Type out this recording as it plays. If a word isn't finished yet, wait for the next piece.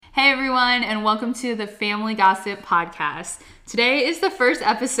Hey everyone, and welcome to the Family Gossip Podcast. Today is the first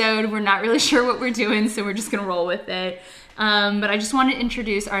episode. We're not really sure what we're doing, so we're just going to roll with it. But I just want to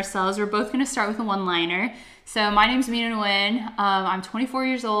introduce ourselves. We're both going to start with a one-liner. So my name is Mina Nguyen. I'm 24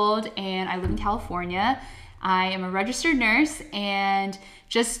 years old, and I live in California. I am a registered nurse, and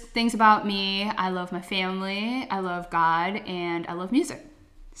just things about me. I love my family, I love God, and I love music.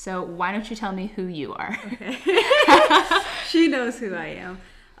 So why don't you tell me who you are? Okay. She knows who I am.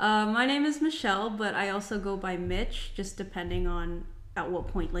 My name is Michelle, but I also go by Mitch, just depending on at what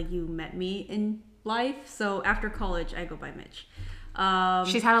point you met me in life. So after college, I go by Mitch.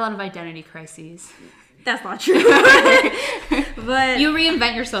 She's had a lot of identity crises. That's not true. But you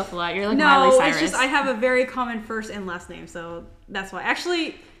reinvent yourself a lot. You're like no, Miley Cyrus. it's just I have a very common first and last name, so that's why.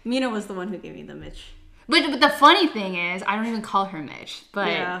 Actually, Mina was the one who gave me the Mitch. But the funny thing is, I don't even call her Mitch. But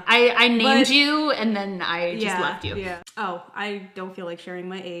yeah. I named you, and then I just left you. Yeah. Oh, I don't feel like sharing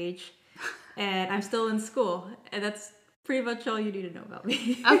my age. And I'm still in school. And that's pretty much all you need to know about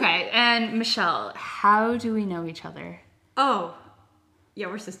me. Okay. And Michelle, how do we know each other? Oh, yeah,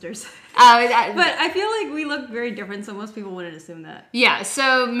 we're sisters. But I feel like we look very different, so most people wouldn't assume that. Yeah,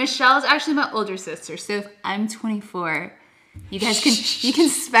 so Michelle's actually my older sister. So if I'm 24... You guys can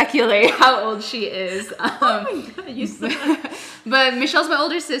speculate how old she is. Oh my god, you suck. But Michelle's my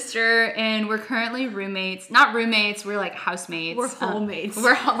older sister, and we're currently roommates. Not roommates, we're like housemates. We're hallmates.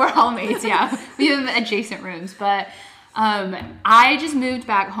 We're hallmates, yeah. We live in adjacent rooms. But I just moved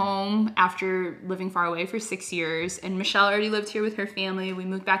back home after living far away for 6 years, and Michelle already lived here with her family. We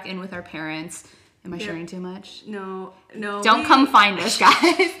moved back in with our parents. Am I sharing too much? No. Don't come find us,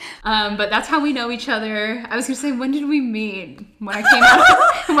 guys. But that's how we know each other. I was gonna say, when did we meet? When I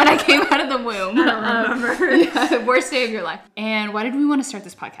came out of the womb. I don't remember. Yeah, worst day of your life. And why did we want to start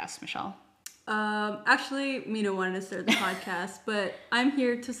this podcast, Michelle? Actually, Mina wanted to start the podcast, but I'm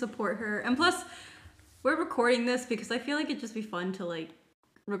here to support her. And plus, we're recording this because I feel like it'd just be fun to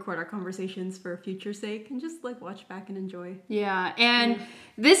record our conversations for future sake and just watch back and enjoy. Yeah, and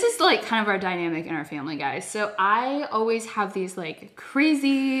this is kind of our dynamic in our family, guys. So I always have these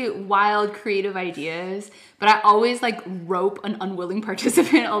crazy, wild, creative ideas, but I always rope an unwilling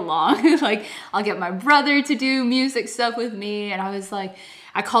participant along. I'll get my brother to do music stuff with me, and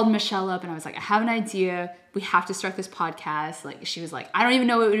I called Michelle up and I was like, I have an idea. We have to start this podcast. She was like, I don't even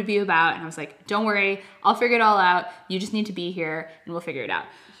know what it would be about. And I was like, don't worry. I'll figure it all out. You just need to be here and we'll figure it out.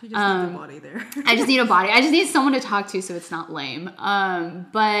 She just needs a body there. I just need a body. I just need someone to talk to so it's not lame.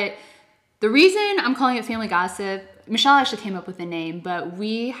 But the reason I'm calling it Family Gossip, Michelle actually came up with the name, but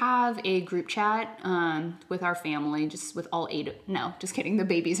we have a group chat with our family, just with all 8. No, just kidding. The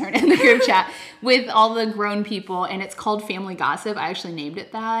babies aren't in the group chat with all the grown people, and it's called Family Gossip. I actually named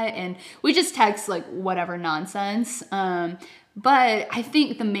it that, and we just text whatever nonsense. But I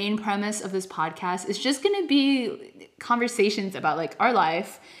think the main premise of this podcast is just going to be conversations about our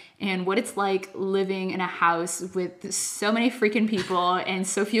life and what it's like living in a house with so many freaking people and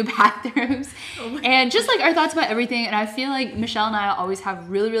so few bathrooms. And just our thoughts about everything. And I feel like Michelle and I always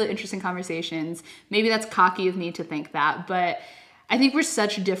have really, really interesting conversations. Maybe that's cocky of me to think that, but I think we're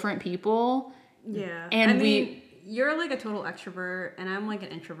such different people. Yeah. And you're a total extrovert, and I'm an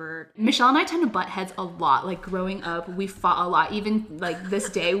introvert. Michelle and I tend to butt heads a lot. Growing up, we fought a lot. Even this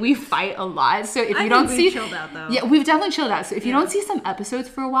day, we fight a lot. So if you don't see, we've chilled out though. Yeah, we've definitely chilled out. So if you don't see some episodes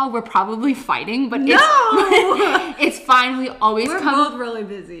for a while, we're probably fighting. But it's fine. We're both really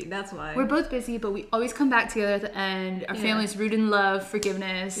busy. That's why we're both busy. But we always come back together at the end. Our family's rooted in love,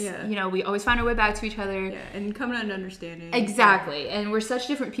 forgiveness. Yeah. We always find our way back to each other. Yeah, and come to an understanding. Exactly. Yeah. And we're such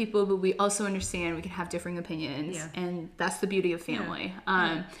different people, but we also understand we can have differing opinions. Yeah. And that's the beauty of family.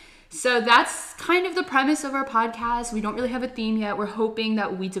 Yeah. So that's kind of the premise of our podcast. We don't really have a theme yet. We're hoping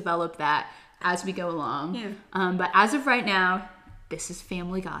that we develop that as we go along. Yeah. But as of right now, this is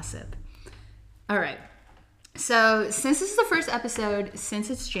Family Gossip. All right. So since this is the first episode,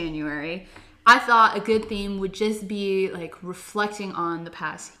 since it's January, I thought a good theme would just be reflecting on the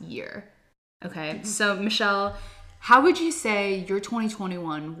past year. Okay. Mm-hmm. So Michelle, how would you say your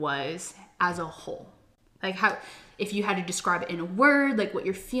 2021 was as a whole? If you had to describe it in a word, what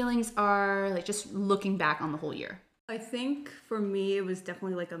your feelings are, just looking back on the whole year. I think for me, it was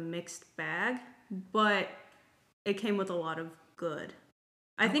definitely a mixed bag, but it came with a lot of good.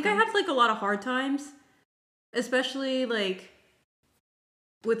 I think I had a lot of hard times, especially with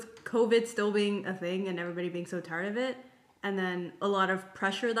COVID still being a thing and everybody being so tired of it. And then a lot of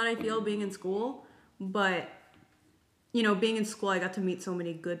pressure that I feel being in school. But, being in school, I got to meet so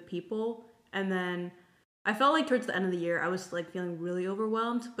many good people. And then I felt towards the end of the year, I was feeling really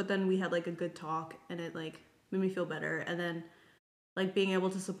overwhelmed, but then we had a good talk and it made me feel better. And then like being able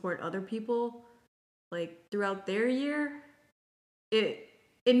to support other people like throughout their year, it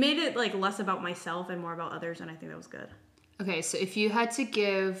made it like less about myself and more about others, and I think that was good. Okay, so if you had to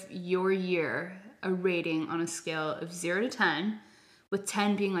give your year a rating on a scale of 0 to 10, with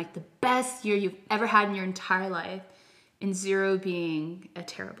 10 being like the best year you've ever had in your entire life, and 0 being a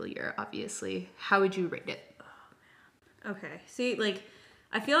terrible year, obviously, how would you rate it? Okay. See, like,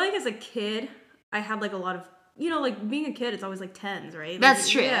 I feel like as a kid, I had like a lot of, like being a kid, it's always like 10s, right? Like, That's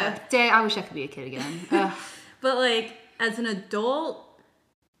true. Yeah. Dang, I wish I could be a kid again. Ugh. But like, as an adult,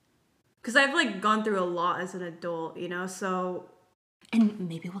 because I've like gone through a lot as an adult, so. And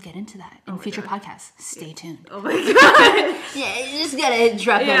maybe we'll get into that in future God. podcasts. Stay tuned. Oh my God. Yeah, you just gotta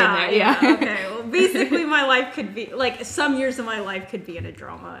drop that in there. Yeah. Okay. Well, basically, my life could be like some years of my life could be in a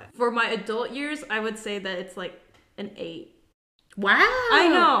drama. For my adult years, I would say that it's like an 8. Wow. I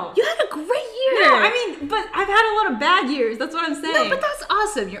know. You had a great year. No, I mean, but I've had a lot of bad years. That's what I'm saying. No, but that's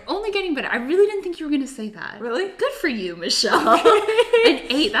awesome. You're only getting better. I really didn't think you were gonna say that. Really? Good for you, Michelle. An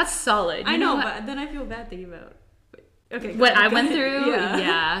 8. That's solid. I know, but then I feel bad thinking about. Okay. What I went through?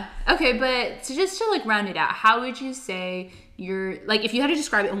 Yeah. Okay, but just to like round it out, how would you say if you had to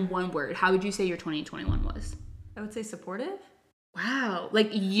describe it in one word, how would you say your 2021 was? I would say supportive. Wow. Like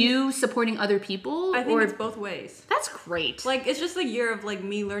you supporting other people? I think it's both ways. That's great. Like it's just a year of like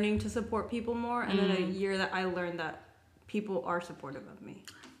me learning to support people more, and then a year that I learned that people are supportive of me.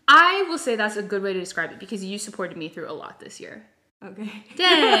 I will say that's a good way to describe it because you supported me through a lot this year. Okay.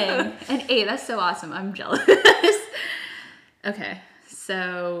 Dang. An 8. That's so awesome. I'm jealous. Okay.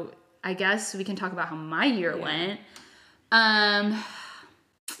 So I guess we can talk about how my year went. I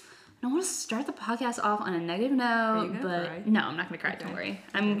don't want to start the podcast off on a negative note, but cry? No, I'm not gonna cry. Okay. Don't worry.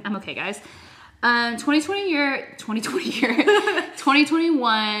 I'm okay, guys.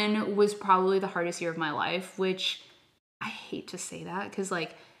 2021 was probably the hardest year of my life, which I hate to say that because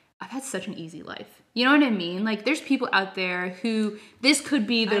like I've had such an easy life. You know what I mean? Like there's people out there who this could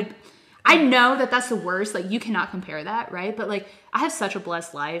be I know that that's the worst. Like you cannot compare that, right? But like I have such a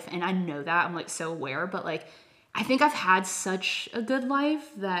blessed life, and I know that. I'm like so aware, but like I think I've had such a good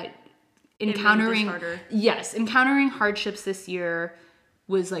life that encountering hardships this year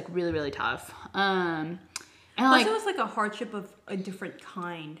was like really, really tough. And plus it was like a hardship of a different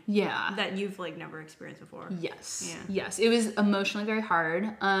kind. Yeah. That you've like never experienced before. Yes. Yeah. Yes. It was emotionally very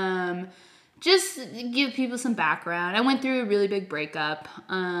hard. Just give people some background. I went through a really big breakup.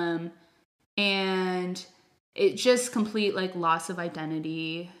 And it just complete like loss of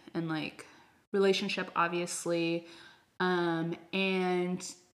identity and like relationship, obviously. And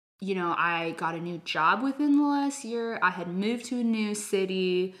I got a new job within the last year. I had moved to a new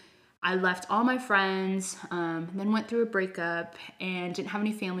city. I left all my friends, then went through a breakup and didn't have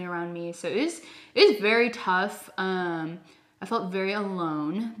any family around me. So it was very tough. I felt very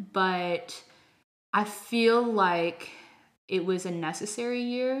alone, but I feel like it was a necessary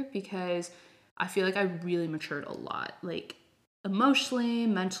year because I feel like I really matured a lot, like emotionally,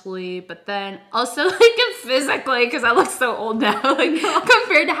 mentally, but then also like physically because I look so old now, like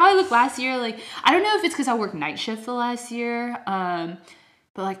compared to how I looked last year. Like I don't know if it's because I worked night shift the last year,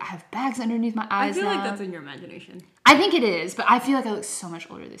 but like I have bags underneath my eyes. I feel now. like that's in your imagination. I think it is, but I feel like I look so much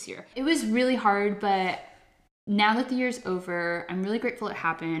older this year. It was really hard, but now that the year's over, I'm really grateful it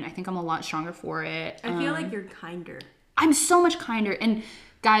happened. I think I'm a lot stronger for it. I feel like you're kinder. I'm so much kinder. And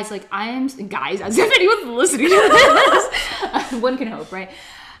guys, like as if anyone's listening to this, one can hope, right?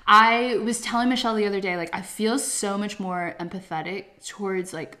 I was telling Michelle the other day, like I feel so much more empathetic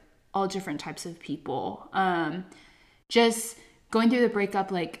towards like all different types of people. Just going through the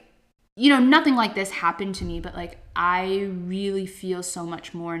breakup, like, nothing like this happened to me, but like I really feel so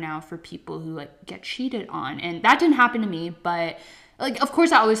much more now for people who like get cheated on. And that didn't happen to me, but like of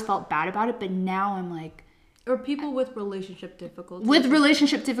course I always felt bad about it, but now I'm like, or people with relationship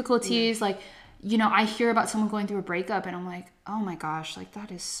difficulties. Like, I hear about someone going through a breakup and I'm like, oh my gosh, like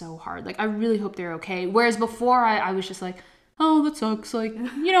that is so hard. Like I really hope they're okay. Whereas before I was just like, oh, that sucks. Like,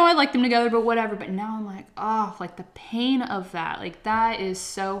 I like them together, but whatever. But now I'm like, oh, like the pain of that, like that is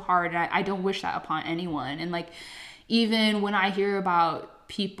so hard. And I don't wish that upon anyone. And like, even when I hear about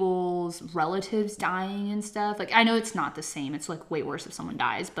people's relatives dying and stuff, like I know it's not the same. It's like way worse if someone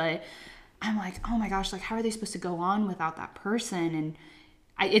dies, but I'm like, oh my gosh, like how are they supposed to go on without that person? And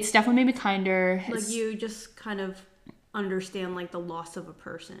it's definitely made me kinder. Like you just kind of understand like the loss of a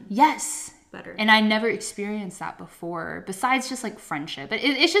person. Yes. Better. And I never experienced that before, besides just like friendship. But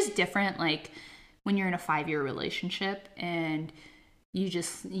it's just different like when you're in a 5-year relationship and you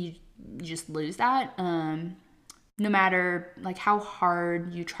just lose that. no matter like how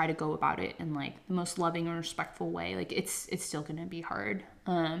hard you try to go about it in like the most loving and respectful way, like it's still gonna be hard.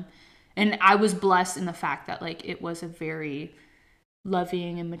 And I was blessed in the fact that like it was a very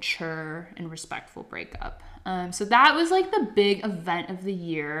loving and mature and respectful breakup. So that was like the big event of the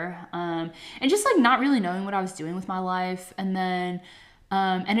year. And just like not really knowing what I was doing with my life. And then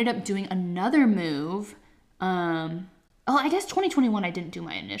ended up doing another move. I guess 2021 I didn't do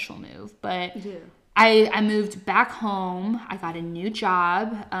my initial move, but I moved back home. I got a new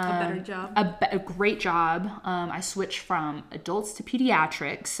job. A better job. A great job. I switched from adults to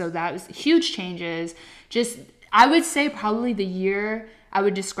pediatrics. So that was huge changes. Just, I would say probably the year I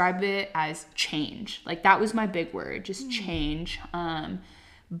would describe it as change. Like that was my big word, just change.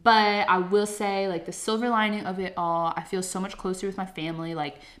 But I will say like the silver lining of it all, I feel so much closer with my family.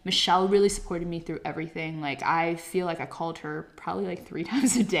 Like Michelle really supported me through everything. Like I feel like I called her probably like 3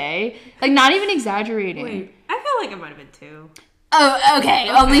 times a day. Like not even exaggerating. Wait, I feel like it might have been 2. Oh, okay.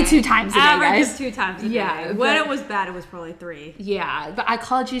 Only 2 times a day, Average guys. is 2 times a day. Yeah, When it was bad, it was probably 3. Yeah, but I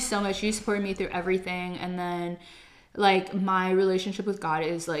called you so much. You supported me through everything. And then like my relationship with God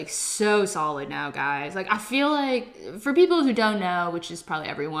is like so solid now, guys. Like I feel like for people who don't know, which is probably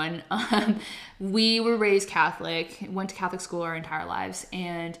everyone, we were raised Catholic, went to Catholic school our entire lives,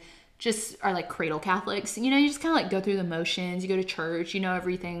 and just are like cradle Catholics. You know, you just kind of like go through the motions. You go to church, you know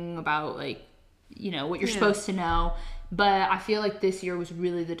everything about like, you know, what you're supposed to know. But I feel like this year was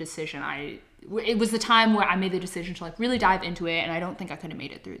really the decision. It was the time where I made the decision to like really dive into it, and I don't think I could have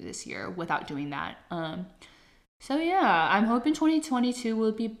made it through this year without doing that. So yeah, I'm hoping 2022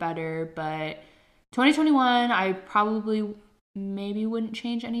 will be better, but 2021 I probably maybe wouldn't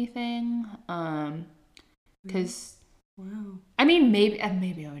change anything. Cause I mean maybe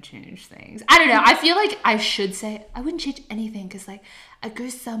I would change things. I don't know. I feel like I should say I wouldn't change anything because like I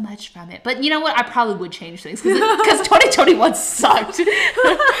grew so much from it. But you know what? I probably would change things because 2021 sucked.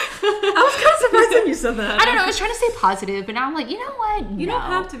 I was kind of surprised when you said that. I don't know. I was trying to stay positive, but now I'm like, you know what? You don't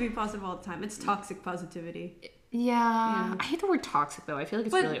have to be positive all the time. It's toxic positivity. Yeah. I hate the word toxic though. I feel like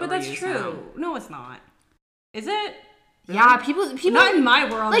it's really overused. But that's true. Now. No, it's not. Is it? Really? Yeah, people not in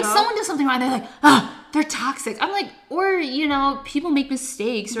my world. Like though. Someone does something wrong, they're like, oh, they're toxic. I'm like, or you know, people make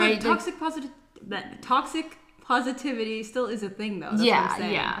mistakes, right? But toxic positivity still is a thing though. That's yeah, what I'm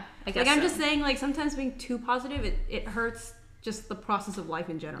saying. Yeah. I guess I'm just saying like sometimes being too positive it hurts just the process of life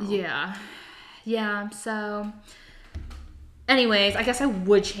in general. Yeah. Yeah. So anyways, I guess I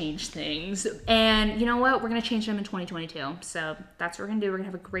would change things. And you know what? We're going to change them in 2022. So that's what we're going to do. We're going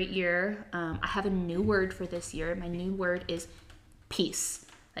to have a great year. I have a new word for this year. My new word is peace.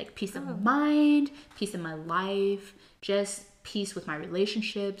 Like peace of mind, peace in my life, just peace with my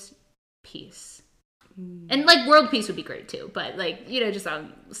relationships, peace. And like world peace would be great too. But like, you know, just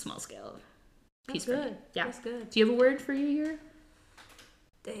on a small scale. Peace. That's good. Yeah. That's good. Do you have a word for your year?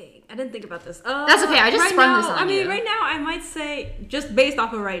 Dang, I didn't think about this. That's okay. I just sprung this on you. I mean, right now, I might say, just based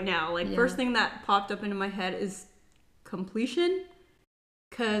off of right now, like, first thing that popped up into my head is completion.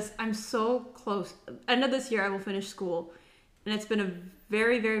 Because I'm so close. End of this year, I will finish school. And it's been a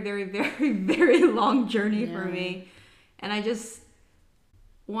very, very, very, very, very long journey for me. And I just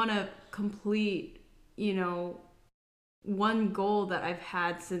want to complete, you know, one goal that I've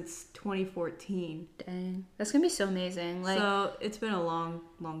had since 2014. Dang. That's going to be so amazing. Like, so it's been a long,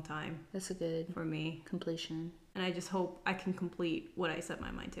 long time. That's a good for me. Completion. And I just hope I can complete what I set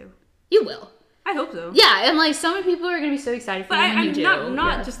my mind to. You will. I hope so. Yeah, and like so many people are going to be so excited for you when you do.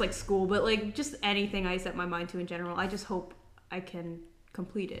 Not just like school, but like just anything I set my mind to in general. I just hope I can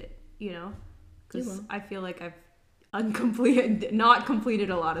complete it, you know? Because I feel like I've not completed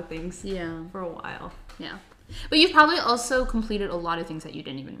a lot of things for a while. Yeah. But you've probably also completed a lot of things that you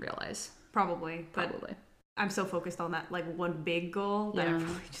didn't even realize. Probably. I'm so focused on that like one big goal that I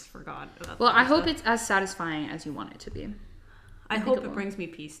probably just forgot about. Well, I hope it's as satisfying as you want it to be. I hope it brings me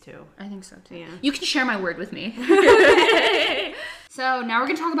peace too. I think so too. Yeah. You can share my word with me. So now we're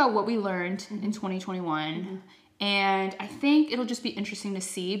going to talk about what we learned in 2021. Mm-hmm. And I think it'll just be interesting to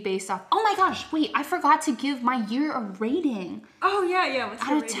see based off... Oh my gosh, wait, I forgot to give my year a rating. Oh, yeah. What's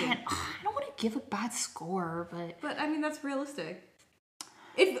your rating? Out of 10. Oh, I don't want to give a bad score, but... But, I mean, that's realistic.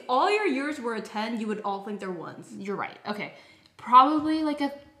 If all your years were a 10, you would all think they're 1s. You're right. Okay. Probably like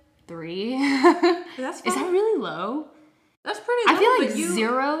a 3. That's Is that really low? That's pretty low. I feel like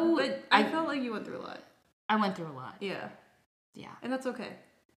 0... But I felt like you went through a lot. I went through a lot. Yeah. And that's okay.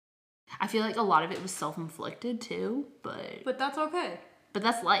 I feel like a lot of it was self-inflicted too, but that's okay. But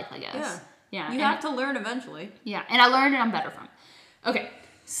that's life, I guess. Yeah. You have to learn eventually. Yeah, and I learned and I'm better from it. Okay,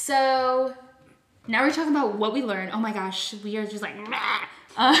 so now we're talking about what we learned. Oh my gosh, we are just like...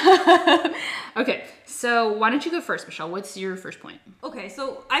 Okay, So why don't you go first, Michelle? What's your first point? Okay,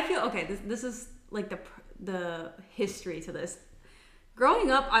 so I feel this is like the history to this.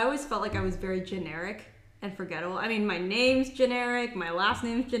 Growing up, I always felt like I was very generic and forgettable. I mean, my name's generic, my last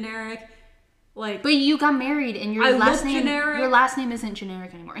name's generic. Like, but you got married and your I last look name generic. Your last name isn't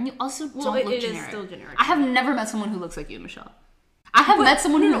generic anymore. And you also don't look generic. It is still generic. I have never met someone who looks like you, Michelle. I have met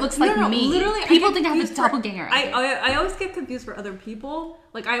someone who looks like me. Literally, people think I have a doppelganger. I always get confused for other people.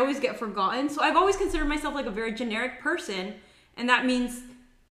 Like, I always get forgotten. So I've always considered myself like a very generic person, and that means,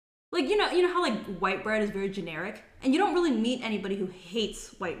 like, you know how like white bread is very generic, and you don't really meet anybody who hates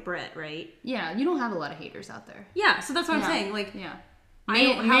white bread, right? Yeah, you don't have a lot of haters out there. Yeah, so that's what I'm saying. Like, yeah,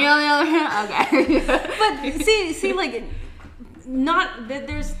 okay. But see, like, not that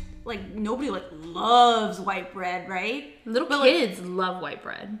there's. Like, nobody, like, loves white bread, right? Little kids love white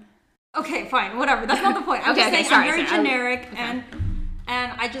bread. Okay, fine, whatever. That's not the point. I'm just saying I'm very generic, and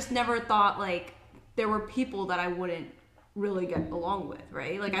I just never thought, like, there were people that I wouldn't really get along with,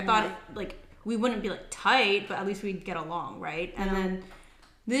 right? Like, I thought, like, we wouldn't be, like, tight, but at least we'd get along, right? And then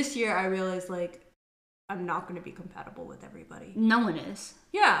this year I realized, like, I'm not going to be compatible with everybody. No one is.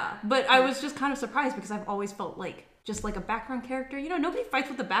 Yeah, but I was just kind of surprised because I've always felt like just like a background character. You know, nobody fights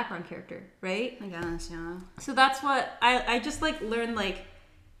with a background character, right? I guess, yeah. So that's what I just like learned, like,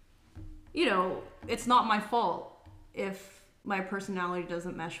 you know, it's not my fault if my personality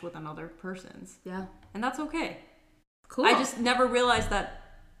doesn't mesh with another person's. Yeah. And that's okay. Cool. I just never realized that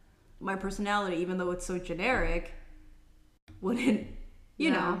my personality, even though it's so generic, wouldn't,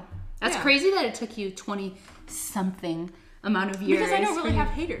 you know. That's crazy that it took you 20-something amount of years. Because I don't really have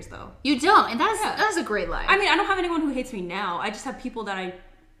haters, though. You don't, and that's a great life. I mean, I don't have anyone who hates me now. I just have people that I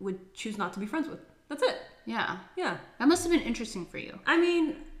would choose not to be friends with. That's it. Yeah. Yeah. That must have been interesting for you. I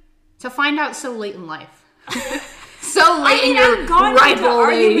mean... To find out so late in life. So late in your I've gone into rival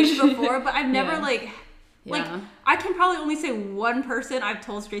arguments age. before, but I've never, like, Yeah. I can probably only say one person I've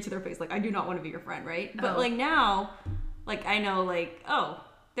told straight to their face, like, I do not want to be your friend, right? But, like, now, like, I know, like, oh...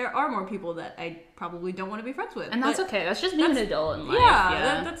 There are more people that I probably don't want to be friends with. And that's okay. That's just being an adult in life.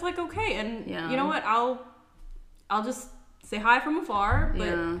 Yeah, that's like okay. And you know what? I'll just say hi from afar.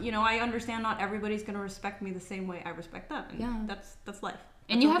 But you know, I understand not everybody's gonna respect me the same way I respect them. And that's life.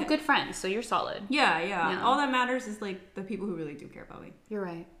 And you have good friends, so you're solid. Yeah. All that matters is like the people who really do care about me. You're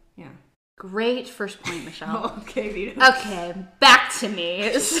right. Yeah. Great first point, Michelle. Okay, Vita. Okay, back to me.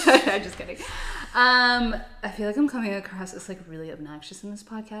 I'm just kidding. I feel like I'm coming across as like really obnoxious in this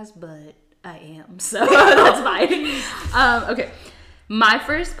podcast, but I am, so that's fine. Okay, my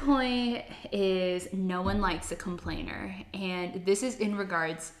first point is no one likes a complainer, and this is in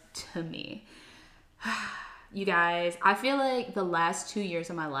regards to me. You guys, I feel like the last 2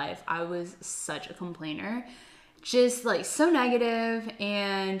 years of my life, I was such a complainer, just like so negative,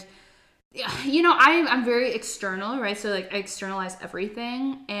 and you know, I'm very external, right? So like I externalize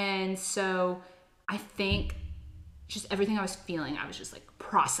everything, and so I think just everything I was feeling, I was just like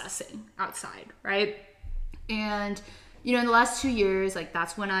processing outside, right? And you know, in the last 2 years, like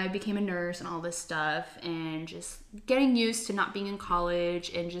that's when I became a nurse and all this stuff, and just getting used to not being in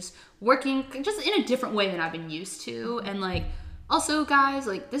college and just working just in a different way than I've been used to. And like also, guys,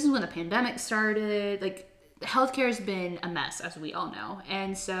 like this is when the pandemic started. Like healthcare has been a mess, as we all know,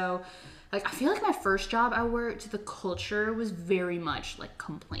 and so. Like, I feel like my first job I worked, the culture was very much, like,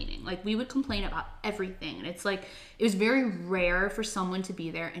 complaining. Like, we would complain about everything. And it's, like, it was very rare for someone to be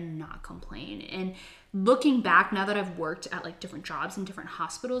there and not complain. And looking back, now that I've worked at, like, different jobs in different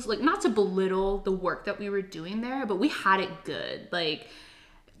hospitals, like, not to belittle the work that we were doing there, but we had it good. Like,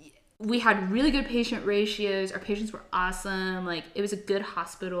 we had really good patient ratios. Our patients were awesome. Like, it was a good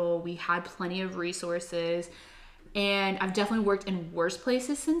hospital. We had plenty of resources. And I've definitely worked in worse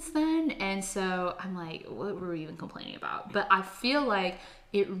places since then. And so I'm like, what were we even complaining about? But I feel like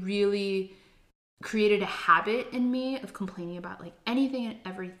it really created a habit in me of complaining about like anything and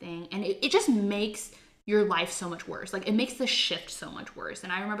everything. And it just makes your life so much worse. Like it makes the shift so much worse.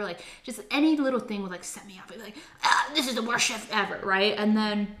 And I remember like just any little thing would like set me off. I'd be like, this is the worst shift ever, right? And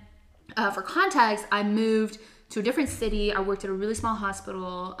then for context, I moved to a different city. I worked at a really small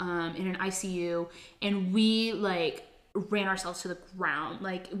hospital in an ICU, and we like ran ourselves to the ground.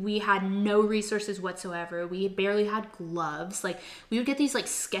 Like we had no resources whatsoever. We barely had gloves. Like we would get these like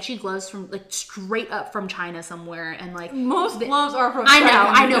sketchy gloves from like straight up from China somewhere, and like most gloves are from China.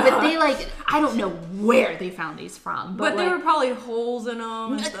 I know, but they like I don't know where they found these from. But like, there were probably holes in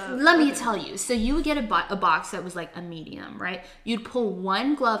them. And stuff. Let me tell you. So you would get a box that was like a medium, right? You'd pull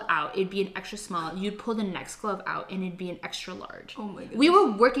one glove out, it'd be an extra small. You'd pull the next glove out, and it'd be an extra large. Oh my goodness. We were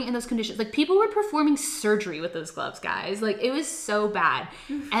working in those conditions. Like people were performing surgery with those gloves, guys. Like it was so bad.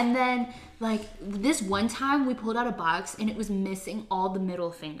 And then Like, this one time we pulled out a box and it was missing all the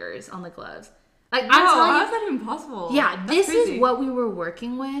middle fingers on the gloves. Like, I'm telling you, how is that even possible? Yeah, That's this crazy. is what we were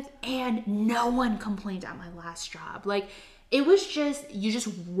working with, and no one complained at my last job. Like, it was just, you just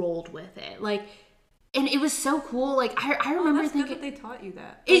rolled with it. Like, and it was so cool. Like, I remember That's thinking, good that they taught you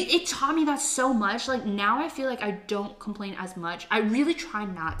that. it taught me that so much. Like, now I feel like I don't complain as much. I really try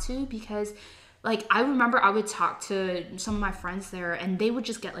not to, because like, I remember I would talk to some of my friends there and they would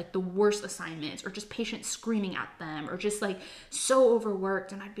just get like the worst assignments, or just patients screaming at them, or just like so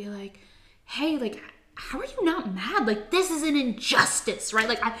overworked. And I'd be like, hey, like, how are you not mad? Like, this is an injustice, right?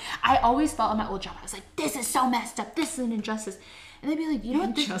 Like, I always felt on my old job, I was like, this is so messed up. This is an injustice. And they'd be like, you know what?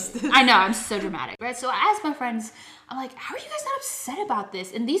 Injustice. I know, I'm so dramatic, right? So I asked my friends, I'm like, how are you guys not upset about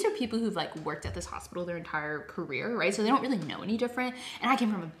this? And these are people who've like worked at this hospital their entire career, right? So they don't really know any different. And I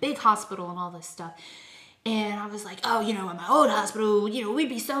came from a big hospital and all this stuff. And I was like, oh, you know, at my old hospital, you know, we'd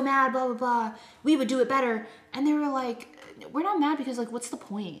be so mad, blah, blah, blah. We would do it better. And they were like, we're not mad because, like, what's the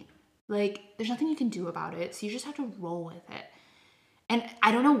point? Like, there's nothing you can do about it. So you just have to roll with it. And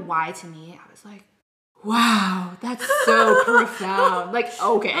I don't know why, to me, I was like, wow, that's so profound. Like,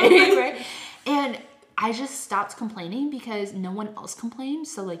 okay, right? And I just stopped complaining because no one else complained.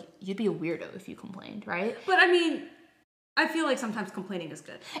 So, like, you'd be a weirdo if you complained, right? But I mean, I feel like sometimes complaining is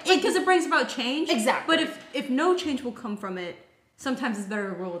good. Because it brings about change. Exactly. But if no change will come from it, sometimes it's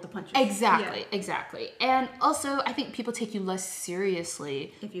better to roll with the punches. Exactly. And also, I think people take you less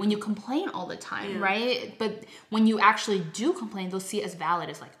seriously when you complain all the time, right? But when you actually do complain, they'll see it as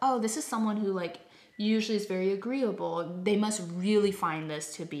valid, as like, oh, this is someone who, like, usually is very agreeable. They must really find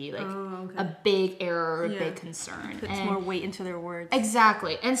this to be like a big error or a big concern. Puts more weight into their words.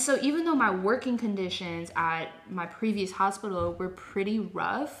 Exactly. And so even though my working conditions at my previous hospital were pretty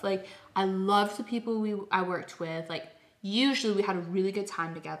rough, like, I loved the people I worked with. Like, usually we had a really good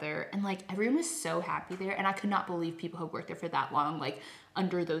time together, and like, everyone was so happy there, and I could not believe people had worked there for that long, like,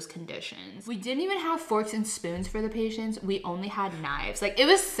 under those conditions. We didn't even have forks and spoons for the patients. We only had knives. Like, it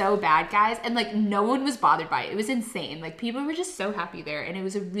was so bad, guys, and like, no one was bothered by it. It was insane. Like, people were just so happy there, and it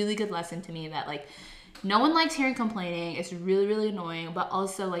was a really good lesson to me that, like, no one likes hearing complaining. It's really, really annoying, but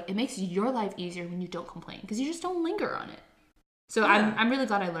also, like, it makes your life easier when you don't complain, because you just don't linger on it. So I'm really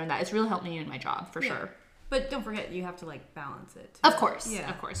glad I learned that. It's really helped me in my job, for sure. But don't forget, you have to, like, balance it. Of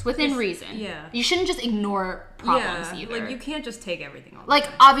course, within reason. Yeah. You shouldn't just ignore problems either. Like, you can't just take everything on. Like,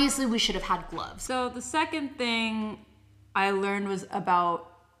 obviously, we should have had gloves. So the second thing I learned was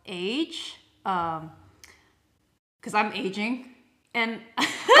about age, because I'm aging, and I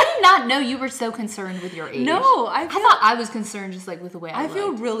did not know you were so concerned with your age. No, I thought I was concerned just like with the way I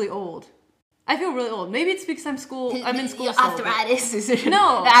feel really old. I feel really old. Maybe it's because I'm in school. Arthritis.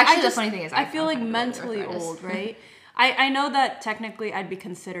 No, actually, the funny thing is, I feel like mentally old, right? I know that technically I'd be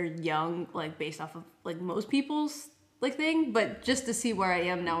considered young, like, based off of like most people's like thing, but just to see where I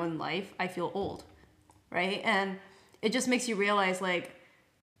am now in life, I feel old, right? And it just makes you realize, like,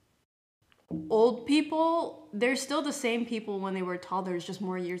 old people, they're still the same people when they were toddlers, just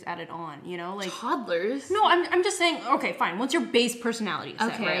more years added on, you know? Like, toddlers? No, I'm just saying, okay, fine. What's your base personality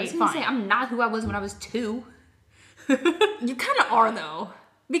set, okay, right? I was gonna say, I'm not who I was when I was 2. You kind of are, though.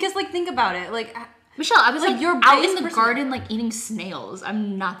 Because, like, think about it. Like, Michelle, I was like your out in the garden, like, eating snails.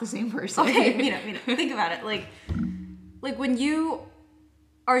 I'm not the same person. Okay, Mina, think about it. Like when you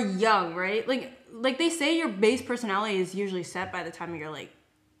are young, right? Like they say your base personality is usually set by the time you're like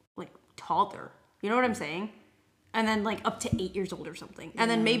toddler. You know what I'm saying? And then, like, up to 8 years old or something. And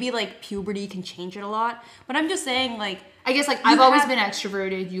then maybe, like, puberty can change it a lot. But I'm just saying, like, I guess, like, I've always been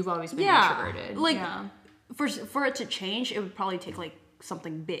extroverted. You've always been introverted. Like, for it to change, it would probably take, like,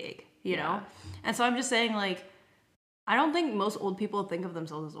 something big, you know? And so I'm just saying, like, I don't think most old people think of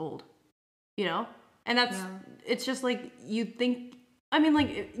themselves as old, you know? And that's, it's just, like, you think, I mean,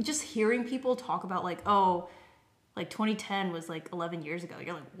 like, just hearing people talk about, like, oh, like, 2010 was, like, 11 years ago.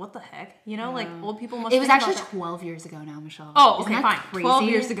 You're like, what the heck? You know, like, old people must. It was actually 12 years ago now, Michelle. Oh, okay, fine. Crazy? 12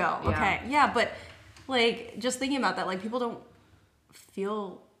 years ago. Yeah. Okay, yeah, but, like, just thinking about that, like, people don't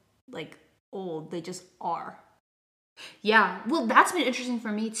feel, like, old. They just are. Yeah. Well, that's been interesting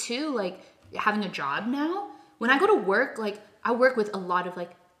for me, too, like, having a job now. When I go to work, like, I work with a lot of,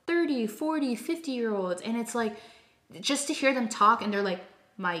 like, 30, 40, 50-year-olds, and it's, like, just to hear them talk, and they're, like,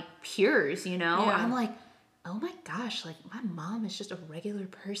 my peers, you know? Yeah. I'm like, oh my gosh, like, my mom is just a regular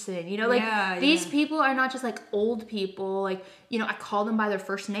person, you know, like, these people are not just, like, old people, like, you know, I call them by their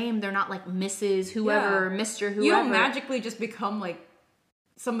first name, they're not, like, Mrs. whoever, Mr. whoever. You don't magically just become, like,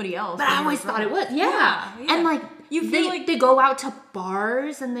 somebody else. But I always thought it was, and, like, you feel like they go out to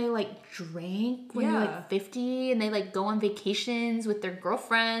bars and they like drink when they're Yeah. like 50, and they like go on vacations with their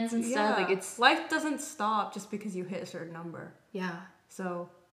girlfriends and stuff. Like it's life doesn't stop just because you hit a certain number. yeah. So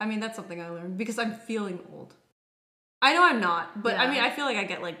I mean that's something I learned because I'm feeling old. I know I'm not, but I Yeah. mean I feel like I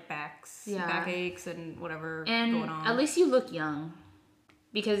get like Yeah. backaches and whatever And going on. at least you look young.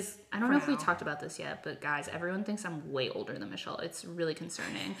 Because I don't For know if we now. talked about this yet, but guys, everyone thinks I'm way older than Michelle. It's really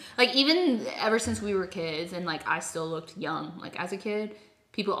concerning. Like even ever since we were kids and like I still looked young, like as a kid,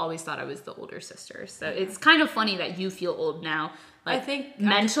 people always thought I was the older sister. So it's kind of funny that you feel old now. Like I think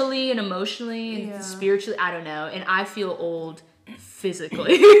mentally and emotionally and Yeah. spiritually, I don't know. And I feel old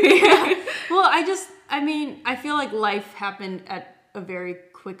physically. Well, I feel like life happened at a very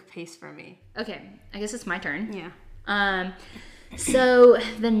quick pace for me. Okay, I guess it's my turn. Yeah. So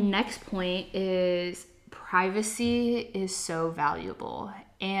the next point is privacy is so valuable.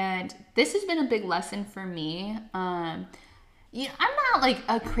 And this has been a big lesson for me. Yeah, I'm not like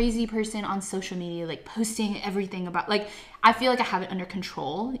a crazy person on social media, like posting everything about, like, I feel like I have it under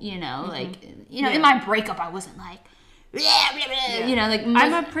control, you know, like, you know, in my breakup, I wasn't like, blah, blah, blah, you know, like,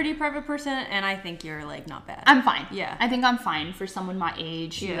 I'm a pretty private person, and I think you're like not bad. I'm fine. Yeah. I think I'm fine for someone my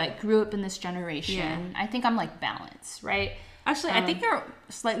age who Yeah. like grew up in this generation. Yeah. I think I'm like balanced, right? Actually, I think you're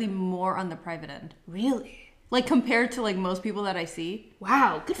slightly more on the private end, Really? like compared to like most people that I see.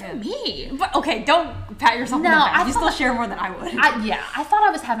 Wow, good for me. But okay, don't pat yourself No, on the back. I You still thought- share more than I would. I thought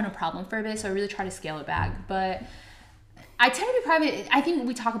I was having a problem for a bit, so I really try to scale it back. But I tend to be private. I think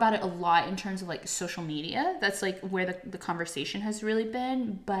we talk about it a lot in terms of like social media. That's like where the conversation has really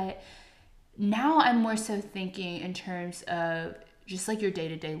been. But now I'm more so thinking in terms of just like your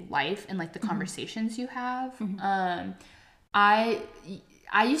day-to-day life and like the conversations you have. I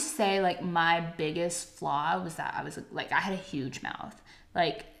used to say like my biggest flaw was that I was like I had a huge mouth.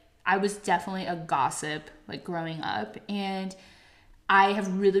 Like I was definitely a gossip like growing up, and I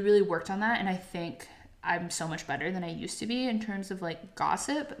have really, really worked on that, and I think I'm so much better than I used to be in terms of like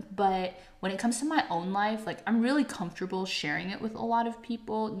gossip. But when it comes to my own life, like I'm really comfortable sharing it with a lot of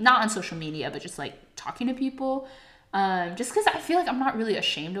people, not on social media, but just like talking to people. Just because I feel like I'm not really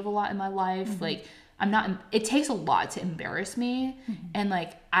ashamed of a lot in my life. Like I'm not, it takes a lot to embarrass me. And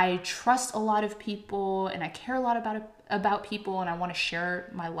like I trust a lot of people, and I care a lot about people, and I want to share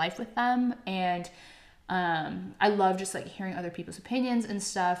my life with them. And I love just like hearing other people's opinions and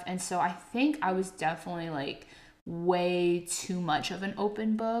stuff. And so I think I was definitely like way too much of an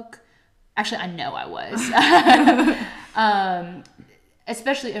open book. Actually, I know I was.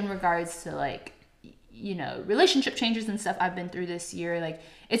 Especially in regards to like, you know, relationship changes and stuff I've been through this year. Like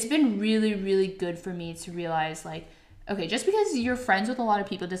it's been really, really good for me to realize like, okay, just because you're friends with a lot of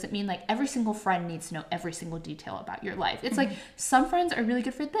people doesn't mean like every single friend needs to know every single detail about your life. It's like some friends are really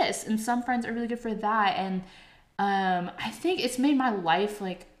good for this and some friends are really good for that. And I think it's made my life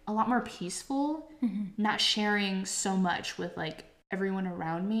like a lot more peaceful, not sharing so much with like everyone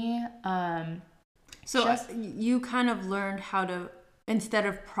around me. So you kind of learned how to, instead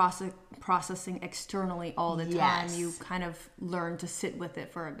of processing externally all the time, you kind of learn to sit with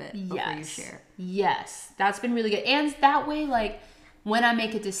it for a bit before you share. Yes, that's been really good. And that way, like, when I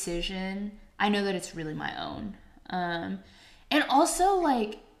make a decision, I know that it's really my own. And also,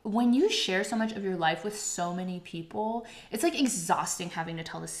 like, when you share so much of your life with so many people, it's, like, exhausting having to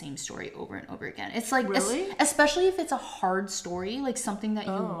tell the same story over and over again. It's, like, Really? especially if it's a hard story, like, something that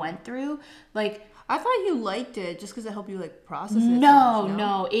you went through, like... I thought you liked it just because it helped you like process it.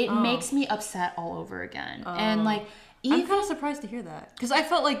 No, it makes me upset all over again. And like, I'm kind of surprised to hear that because I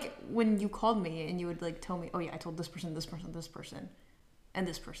felt like when you called me and you would like tell me, oh yeah, I told this person, this person, this person, and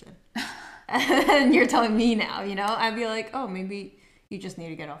this person, and you're telling me now, you know, I'd be like, oh, maybe you just need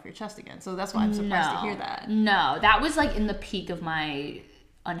to get off your chest again. So that's why I'm surprised to hear that. No, that was like in the peak of my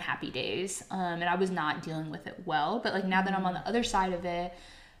unhappy days, and I was not dealing with it well. But like now that I'm on the other side of it,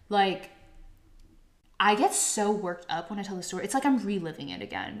 like. I get so worked up when I tell the story. It's like I'm reliving it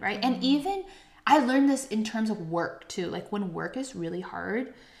again, right? And even I learned this in terms of work too. Like when work is really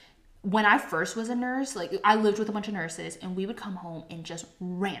hard, when I first was a nurse, like I lived with a bunch of nurses and we would come home and just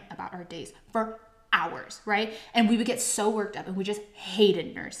rant about our days for hours, right? And we would get so worked up and we just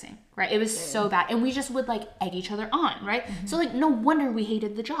hated nursing, right? It was so bad. And we just would like egg each other on, right? So like no wonder we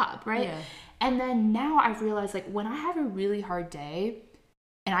hated the job, right? Yeah. And then now I've realized like when I have a really hard day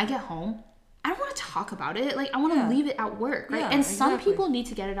and I get home, I don't want to talk about it. Like, I want to leave it at work, right? Yeah, and some exactly. people need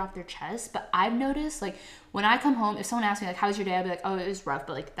to get it off their chest. But I've noticed, like, when I come home, if someone asks me, like, how was your day? I'll be like, oh, it was rough,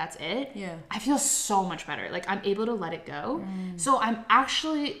 but, like, that's it. Yeah. I feel so much better. Like, I'm able to let it go. So I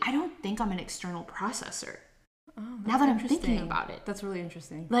don't think I'm an external processor. Now that I'm thinking Interesting. about it. That's really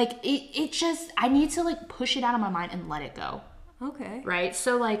interesting. Like, it just, I need to, like, push it out of my mind and let it go, Okay. right?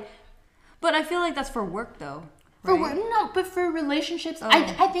 So, like, But I feel like that's for work though. for right? no, but for relationships, Oh.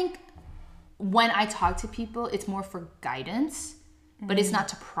 I think when I talk to people, it's more for guidance, but it's not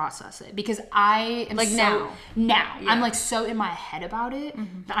to process it, because I am Like so, now Yeah. I'm like so in my head about it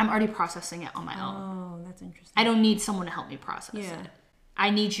that I'm already processing it on my own. Oh, that's interesting. I don't need someone to help me process Yeah. it. I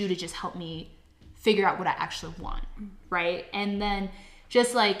need you to just help me figure out what I actually want, right? And then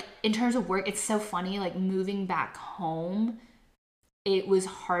just like in terms of work, it's so funny, like moving back home, it was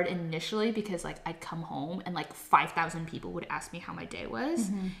hard initially because like I'd come home and like 5,000 people would ask me how my day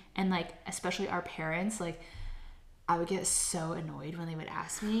was. And like, especially our parents, like I would get so annoyed when they would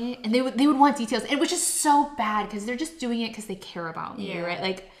ask me, and they would want details. It was just so bad because they're just doing it because they care about me, Yeah. right?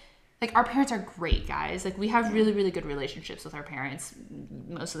 Like our parents are great guys. Like we have really, really good relationships with our parents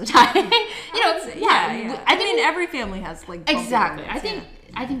most of the time. You know, yeah. I I mean, every family has like bumpy exactly. moments,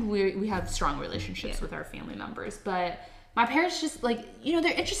 I think we have strong relationships with our family members, but my parents just like, you know,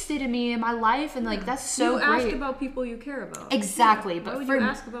 they're interested in me and my life, and like that's so you great. ask about people you care about. Exactly, Why but would for you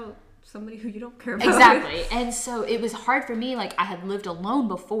ask about somebody who you don't care about? exactly, and so it was hard for me. Like I had lived alone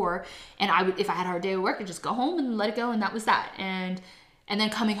before, and I would, if I had a hard day at work, I'd just go home and let it go, and that was that. And then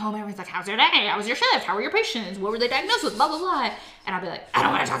coming home, everyone's like, "How's your day? How was your shift? How were your patients? What were they diagnosed with? Blah blah blah." And I'd be like, "I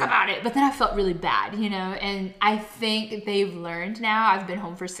don't want to talk about it." But then I felt really bad, you know. And I think they've learned now. I've been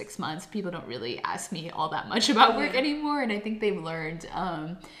home for 6 months. People don't really ask me all that much about work anymore, and I think they've learned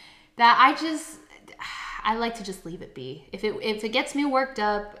that I like to just leave it be. If it gets me worked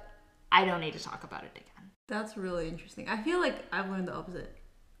up, I don't need to talk about it again. That's really interesting. I feel like I've learned the opposite.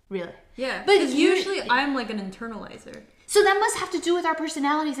 Really. Yeah, But because you- usually I'm like an internalizer. So that must have to do with our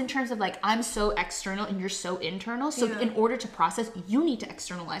personalities in terms of like, I'm so external and you're so internal. So Yeah. in order to process, you need to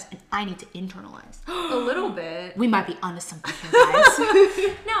externalize and I need to internalize. A little bit. We might be onto something here, guys.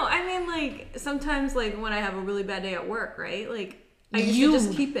 No, I mean like sometimes like when I have a really bad day at work, right? Like I used You- to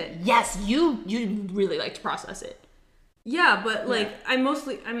just keep it. Yes, you really like to process it. Yeah, but like I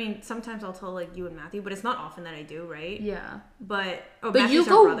mean sometimes I'll tell like you and Matthew, but it's not often that I do, right? Yeah. But But Matthew's you our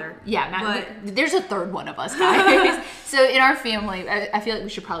go, brother. yeah. Matt, But there's a third one of us, guys. So in our family, I feel like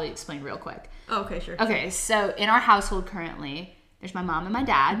we should probably explain real quick. oh, okay, sure. Okay, so in our household currently, there's my mom and my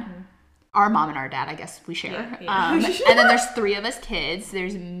dad. Our mom and our dad, I guess we share. Yeah. And then there's 3 of us kids.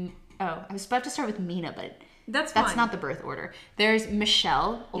 There's I was about to start with Mina, but That's that's fine. not the birth order. There's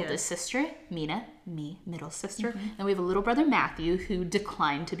Michelle, oldest Yes. sister, Mina, me, middle sister. Then we have a little brother Matthew who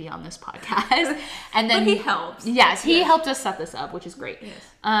declined to be on this podcast. And then But he helps. Yes, he helped us set this up, which is great. Yes.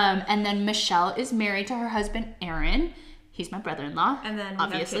 And then Michelle is married to her husband Aaron. He's my brother-in-law. And then we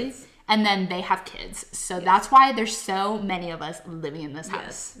have obviously. kids. And then they have kids. So that's why there's so many of us living in this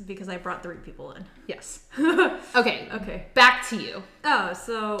house. Yes, because I brought 3 people in. Yes. Okay. Okay. Back to you. Oh,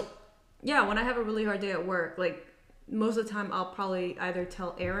 so yeah, when I have a really hard day at work, like most of the time I'll probably either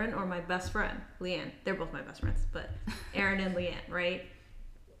tell Aaron or my best friend, Leanne. They're both my best friends, but Aaron and Leanne, right?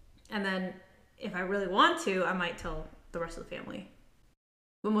 And then if I really want to, I might tell the rest of the family.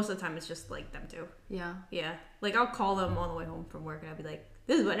 But most of the time it's just like them two. Yeah. Yeah. Like I'll call them on the way home from work and I'll be like,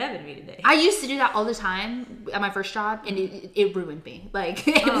 this is what happened to me today. I used to do that all the time at my first job, and it ruined me. Like,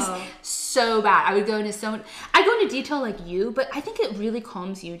 it was so bad. I would go into I go into detail like you, but I think it really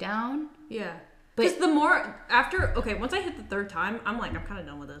calms you down. Yeah. But- Because the more, once I hit the 3rd time, I'm like, I'm kind of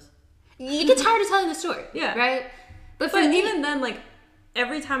done with this. You get tired of telling the story. Yeah. Right? But for But me, even then, like,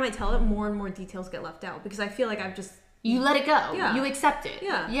 every time I tell it, more and more details get left out because I feel like I've just, you let it go. Yeah. You accept it.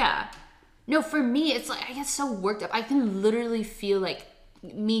 Yeah. Yeah. No, for me, it's like I get so worked up. I can literally feel like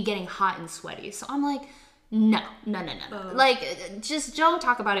me getting hot and sweaty. So I'm like, no. Oh. Like, just don't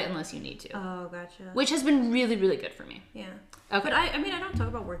talk about it unless you need to. oh, gotcha. Which has been really, really good for me. Yeah. Okay. But I mean, I don't talk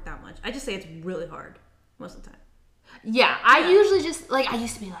about work that much. I just say it's really hard most of the time. Yeah, I usually just, like, I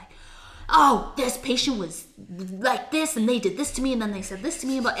used to be like, oh, this patient was like this, and they did this to me, and then they said this to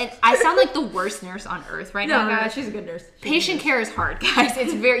me, and I sound like the worst nurse on earth right now, guys. she's a good nurse. Patient care is hard, guys.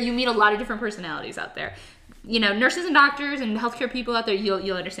 It's you meet a lot of different personalities out there. You know, nurses and doctors and healthcare people out there,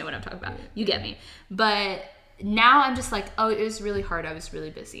 you'll understand what I'm talking about. You get me. But now I'm just like, oh, it was really hard. I was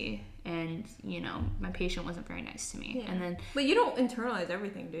really busy. And, you know, my patient wasn't very nice to me. Yeah. And then, But you don't internalize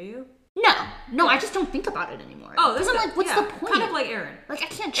everything, do you? no, I just don't think about it anymore. Oh, because I'm like, what's the point? Kind of like Aaron. Like, I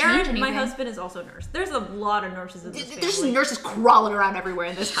can't change Aaron, anything. my husband, is also a nurse. There's a lot of nurses in this family. There's just nurses crawling around everywhere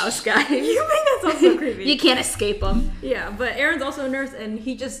in this house, guys. You make that sound so creepy. You can't escape them. Yeah, but Aaron's also a nurse, and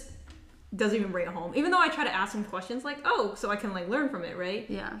he just doesn't even bring it home. Even though I try to ask him questions like, oh, so I can like learn from it, right?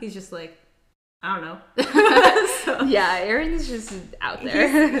 Yeah. He's just like, I don't know. So, Yeah, Aaron's just out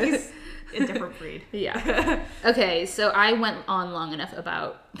there. a different breed. Yeah. Okay, so I went on long enough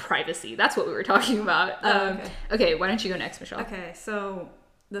about privacy. That's what we were talking about. Okay, why don't you go next, Michelle? Okay, so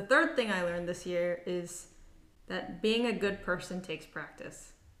the third thing I learned this year is that being a good person takes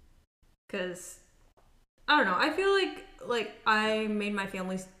practice. Because, I don't know, I feel like I made my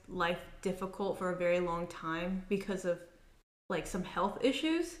family's life difficult for a very long time because of like some health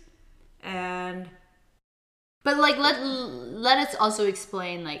issues. But like let us also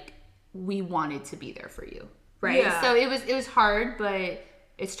explain, like, we wanted to be there for you, right? Yeah. So it was hard, but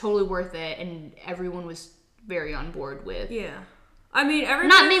it's totally worth it, and everyone was very on board with. Yeah. I mean,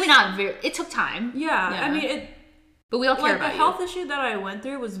 It took time. Yeah. I mean, but we all care like about the health issue that I went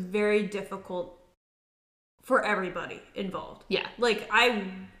through was very difficult for everybody involved. Yeah. Like, I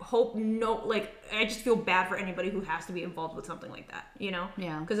hope I just feel bad for anybody who has to be involved with something like that, you know?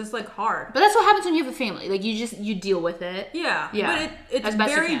 Yeah. Because it's like hard. But that's what happens when you have a family. Like, you deal with it. Yeah. Yeah. But it's As best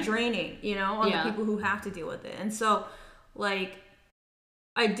you very can. draining, you know, on the people who have to deal with it. And so, like,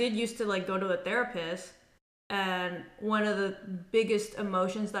 I did used to like go to a therapist, and one of the biggest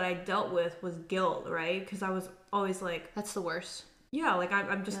emotions that I dealt with was guilt, right? Because I was always like, That's the worst. yeah, like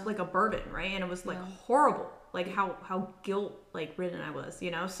I'm just like a burden, right? And it was like horrible, like how guilt like ridden I was,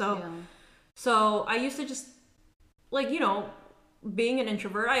 you know? So I used to just like, you know, being an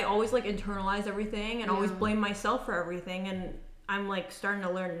introvert, I always like internalize everything and always blame myself for everything. And I'm like starting to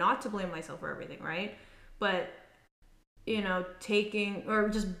learn not to blame myself for everything, right? But, you know, taking or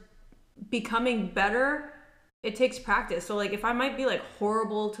just becoming better, it takes practice. So like if I might be like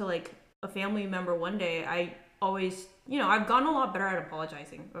horrible to like a family member one day, I always, you know, I've gotten a lot better at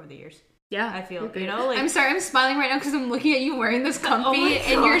apologizing over the years. Yeah, I feel, you know, like I'm sorry, I'm smiling right now because I'm looking at you wearing this comfy, Oh my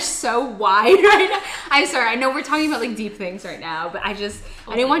and you're so wide right now. I'm sorry, I know we're talking about like deep things right now, but I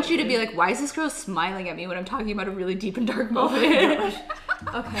didn't want you to be like, why is this girl smiling at me when I'm talking about a really deep and dark moment?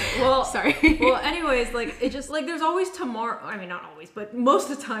 okay, well, sorry. Well, anyways, like it just like there's always tomorrow. I mean, not always, but most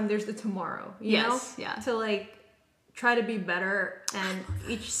of the time there's the tomorrow. You know? Yeah. To like try to be better, and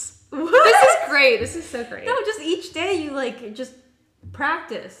each This is great. This is so great. no, just each day you like just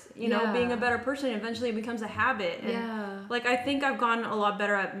practice, you know, Yeah. being a better person. Eventually it becomes a habit. And Yeah. like I think I've gotten a lot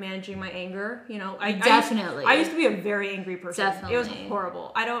better at managing my anger, you know. Definitely. I used to be a very angry person. It was Definitely.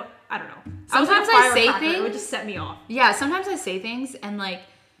 horrible. I don't know. Sometimes I was like a I say firecracker. It would things- just set me off. Yeah, sometimes I say things and like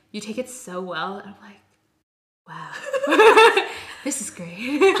you take it so well, and I'm like, wow, this is great.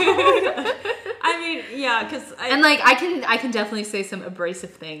 I mean, yeah, because And like I can definitely say some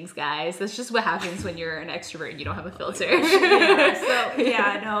abrasive things, guys. That's just what happens when you're an extrovert and you don't have a filter.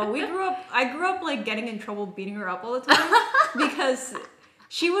 I grew up like getting in trouble beating her up all the time because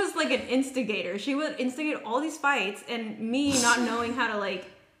she was like an instigator. She would instigate all these fights, and me not knowing how to like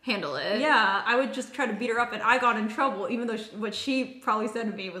Handle it. yeah, I would just try to beat her up, and I got in trouble, even though what she probably said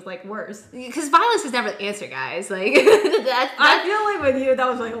to me was like worse. Because violence is never the answer, guys. Like I feel like with you, that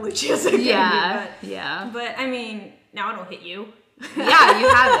was like only chance I gave yeah, you, yeah, but I mean, now I don't hit you. yeah. You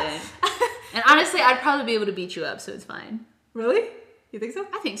haven't. And honestly, I'd probably be able to beat you up, so it's fine. Really? You think so?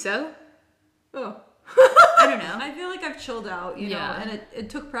 I think so. Oh. I don't know. I feel like I've chilled out, you know, and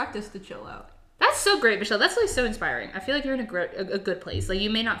it took practice to chill out. That's so great, Michelle. That's like so inspiring. I feel like you're in a good place. Like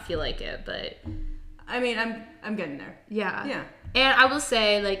you may not feel like it, but I mean, I'm getting there. yeah. Yeah. And I will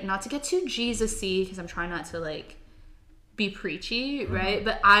say, like, not to get too Jesus-y, because I'm trying not to like be preachy, right?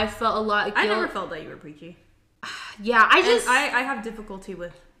 But I felt a lot of guilt. I never felt that you were preachy. Yeah, I just I have difficulty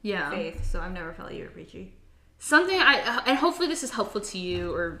with yeah. faith, so I've never felt like you were preachy. Something and hopefully this is helpful to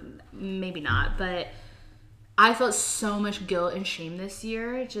you, or maybe not, but I felt so much guilt and shame this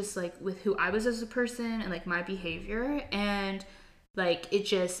year, just like with who I was as a person and like my behavior, and like it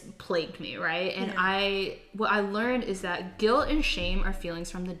just plagued me, right? And what I learned is that guilt and shame are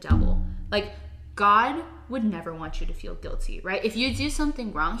feelings from the devil. Like God would never want you to feel guilty, right? If you do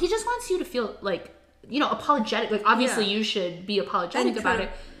something wrong, he just wants you to feel like, you know, apologetic. Like obviously you should be apologetic about it.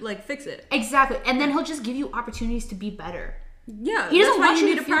 Like fix it. Exactly. And then he'll just give you opportunities to be better. Yeah, He doesn't that's why want you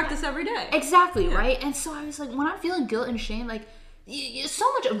you need to to feel practice every day. Exactly, right? And so I was like, when I'm feeling guilt and shame, like,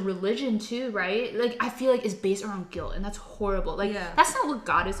 so much of religion too, right? Like, I feel like is based around guilt, and that's horrible. Like, that's not what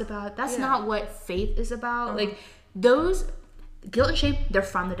God is about. That's not what faith is about. Like, those guilt and shame, they're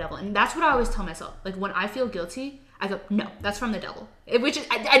from the devil. And that's what I always tell myself. Like, when I feel guilty, I go, no, that's from the devil. Which is,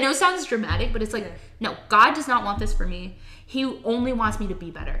 I know sounds dramatic, but it's like, no, God does not want this for me. He only wants me to be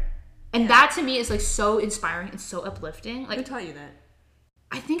better. And that to me is like so inspiring and so uplifting. Like, Who taught you that?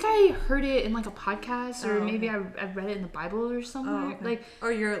 I think I heard it in like a podcast, or maybe I read it in the Bible or somewhere. Like,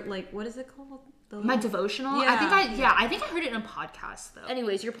 or your like, what is it called? my devotional. Yeah. I think I heard it in a podcast though.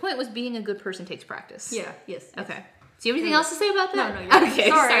 Anyways, your point was being a good person takes practice. Yeah. Yes. Okay. Do you have anything else to say about that? No, you're okay.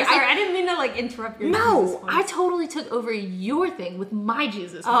 Sorry. I didn't mean to like interrupt your Jesus No, point. I totally took over your thing with my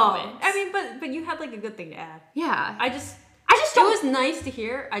Jesus Oh, moment. I mean, but you had like a good thing to add. Yeah. I just it it was nice to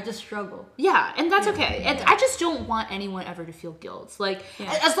hear. I just struggle. Yeah, and that's okay. And I just don't want anyone ever to feel guilt. Like,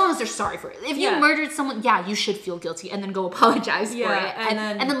 as long as they're sorry for it. If you murdered someone, you should feel guilty and then go apologize for it.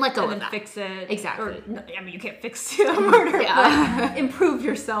 And then let go of that. Fix it. Exactly. Or, no, I mean, you can't fix a murder, but improve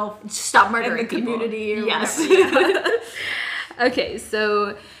yourself. Stop murdering in the people. community or yes. whatever. Yeah. Okay,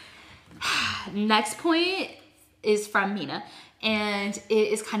 so next point is from Mina. And it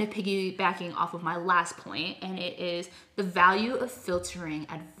is kind of piggybacking off of my last point, and it is the value of filtering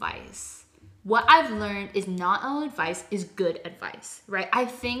advice. What I've learned is not all advice is good advice, right? I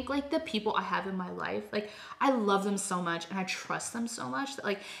think like the people I have in my life, like I love them so much and I trust them so much that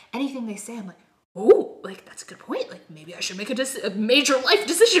like anything they say, I'm like, oh, like that's a good point. Like maybe I should make a major life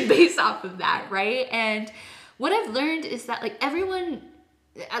decision based off of that, right? And what I've learned is that like everyone,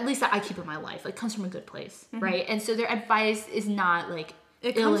 at least that I keep in my life, like comes from a good place, right? And so their advice is not like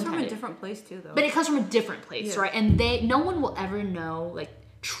it comes from a different place too, though. But it comes from a different place, right? And no one will ever know like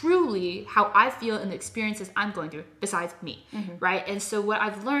truly how I feel and the experiences I'm going through besides me, right? And so what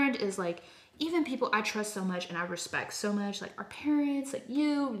I've learned is like even people I trust so much and I respect so much, like our parents, like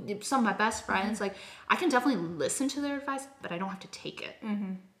you, some of my best friends, like I can definitely listen to their advice, but I don't have to take it.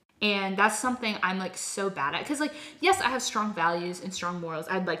 And that's something I'm like so bad at. Because like, yes, I have strong values and strong morals,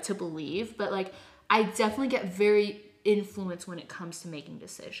 I'd like to believe, but like I definitely get very influenced when it comes to making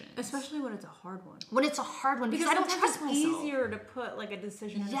decisions. Especially when it's a hard one. When it's a hard one, because I don't trust myself. It's easier to put like a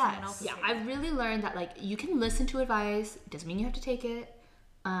decision in someone else's hands. I've really learned that like you can listen to advice, it doesn't mean you have to take it.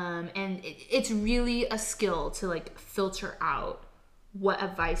 And it's really a skill to like filter out what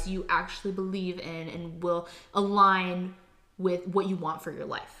advice you actually believe in and will align with what you want for your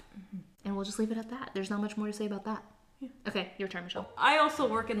life. And we'll just leave it at that. There's not much more to say about that. Okay, your turn, Michelle. I also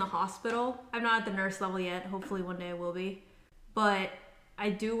work in the hospital. I'm not at the nurse level yet. Hopefully one day I will be. But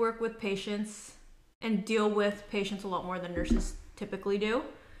I do work with patients and deal with patients a lot more than nurses typically do.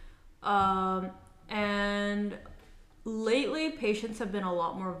 And lately, patients have been a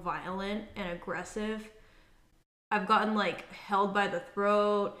lot more violent and aggressive. I've gotten like held by the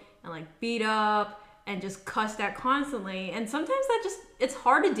throat and like beat up and just cussed at constantly, and sometimes that just, it's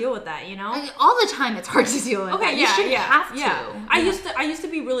hard to deal with that, you know? Like, all the time it's hard to deal with. Okay, you shouldn't have to. I used to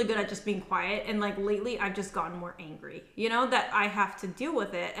be really good at just being quiet, and like lately I've just gotten more angry, you know, that I have to deal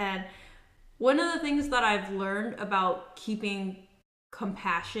with it. And one of the things that I've learned about keeping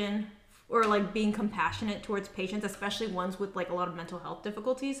compassion or like being compassionate towards patients, especially ones with like a lot of mental health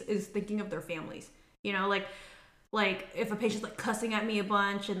difficulties, is thinking of their families, you know, like if a patient's like cussing at me a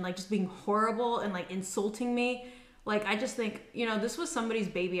bunch and like just being horrible and like insulting me, like I just think, you know, this was somebody's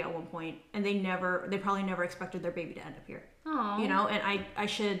baby at one point and they probably never expected their baby to end up here. Aww. You know, and I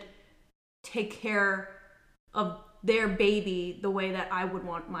should take care of their baby the way that I would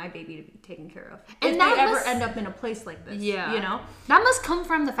want my baby to be taken care of. And if they ever end up in a place like this, you know? That must come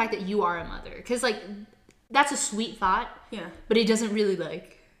from the fact that you are a mother, because like that's a sweet thought, but it doesn't really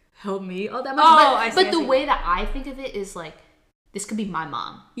like help me all that much. But the way that I think of it is like, this could be my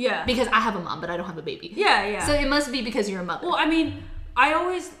mom. Yeah. Because I have a mom, but I don't have a baby. Yeah, yeah. So it must be because you're a mother. Well, I mean, I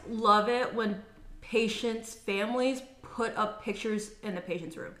always love it when patients' families put up pictures in the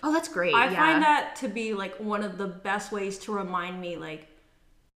patient's room. Oh, that's great. I find that to be like one of the best ways to remind me, like,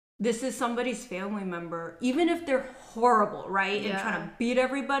 this is somebody's family member, even if they're horrible, right? And trying to beat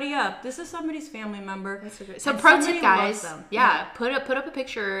everybody up. This is somebody's family member. That's so great. So pro tip, guys. Put up a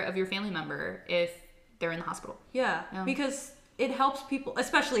picture of your family member if they're in the hospital. Yeah, because it helps people,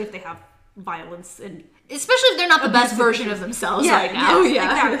 especially if they have violence and especially if they're not the best version of themselves right now.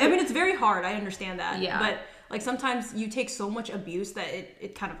 Exactly. I mean, it's very hard. I understand that. Yeah. But like sometimes you take so much abuse that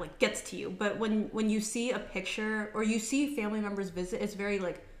it kind of like gets to you. But when you see a picture or you see family members visit, it's very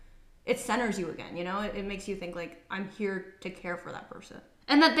like, it centers you again, you know? It makes you think like, I'm here to care for that person.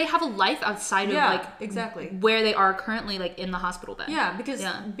 And that they have a life outside of like exactly where they are currently, like in the hospital bed. Yeah, because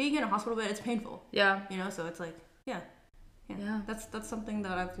being in a hospital bed, it's painful. Yeah. You know, so it's like, yeah. That's something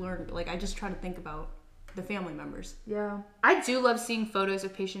that I've learned. Like, I just try to think about the family members. Yeah. I do love seeing photos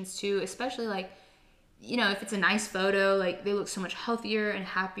of patients too, especially like, you know, if it's a nice photo, like they look so much healthier and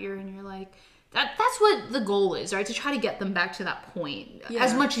happier, and you're like, that's what the goal is, right? To try to get them back to that point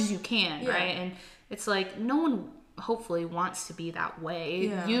as much as you can, right? And it's like, no one hopefully wants to be that way.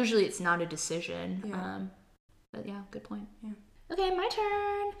 Yeah. Usually it's not a decision. Yeah. But yeah, good point. Yeah. Okay, my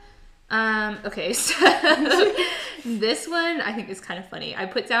turn. Okay, so this one I think is kind of funny. I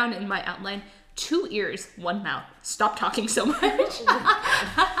put down in my outline, 2 ears, 1 mouth. Stop talking so much.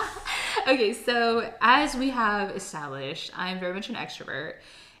 Okay, so as we have established, I'm very much an extrovert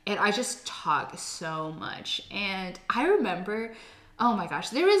and I just talk so much. And I remember, oh my gosh,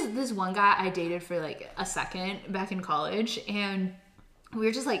 there was this one guy I dated for like a second back in college, and we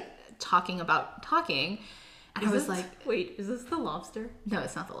were just like talking about talking. And I was like, wait, is this the lobster? no,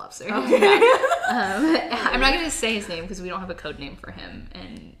 it's not the lobster. Okay. I'm not going to say his name because we don't have a code name for him.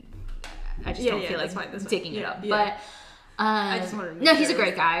 And I just don't feel like that's digging it yeah, up. yeah. But I just wanted to make no, he's a sure.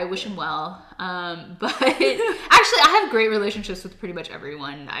 great guy. I wish him well. But actually, I have great relationships with pretty much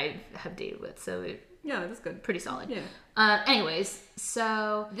everyone I have dated with. So Yeah, that's good. pretty solid. Yeah. Anyways,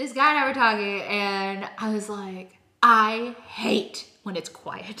 so this guy and I were talking, and I was like, I hate when it's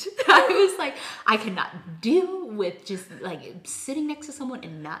quiet. I was like, I cannot deal with just like sitting next to someone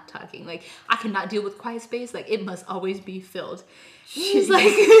and not talking. Like, I cannot deal with quiet space. Like, it must always be filled. She's like,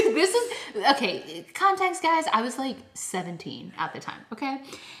 this is, okay, context, guys, I was like 17 at the time, okay?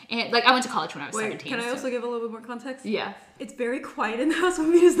 And like, I went to college when I was 17. Can I so- also give a little bit more context? Yeah. It's very quiet in the house when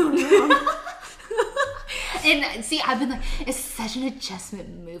Mina's not around. And see, I've been like, it's such an adjustment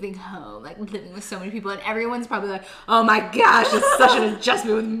moving home, like living with so many people, and everyone's probably like, oh my gosh, it's such an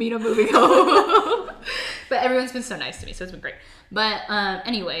adjustment with Mina moving home. But everyone's been so nice to me, so it's been great. But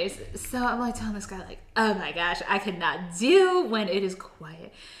anyways, so I'm like telling this guy like, oh my gosh, I could not do when it is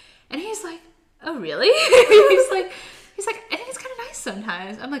quiet. And he's like, oh really? he's like, I think it's kind of nice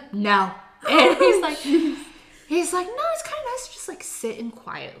sometimes. I'm like, no. And he's like, no, it's kind of nice to just like sit in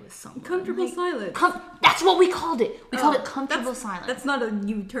quiet with someone. Comfortable Like, silence. that's what we called it. We called it Oh, comfortable silence. That's not a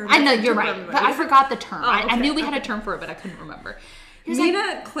new term. I know, That's a you're term for right. everybody. But I forgot the term. Oh, I okay, knew we had a okay. term for it, but I couldn't remember. He was like,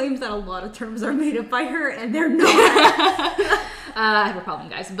 Mina claims that a lot of terms are made up by her, and they're not. I have a problem,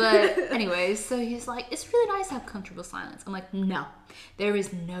 guys. But anyways, so he's like, it's really nice to have comfortable silence. I'm like, no, there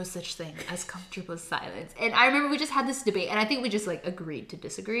is no such thing as comfortable silence. And I remember we just had this debate, and I think we just like agreed to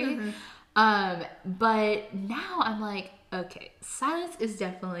disagree. But now I'm like, okay, silence is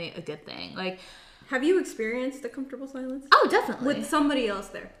definitely a good thing. Like, Have you experienced a comfortable silence? oh, definitely. With somebody else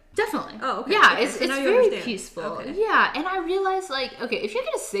there? Definitely. Oh, okay. Yeah, Okay, it's so now you very understand. peaceful. Okay. Yeah, and I realized like, okay, if you're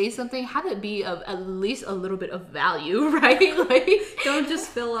gonna say something, have it be of at least a little bit of value, right? Like, Don't just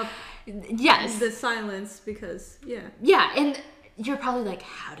fill up yes, the silence because, yeah. yeah, and you're probably like,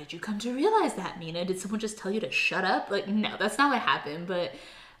 how did you come to realize that, Mina? Did someone just tell you to shut up? Like, no, that's not what happened. But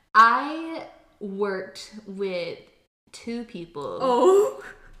I worked with two people Oh.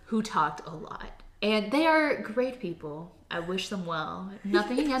 who talked a lot. And they are great people. I wish them well.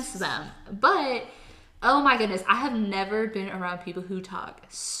 Nothing against them. But, oh my goodness, I have never been around people who talk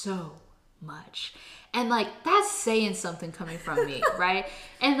so much. And like, that's saying something coming from me, right?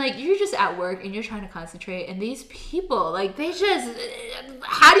 And like, you're just at work and you're trying to concentrate, and these people, like, they just,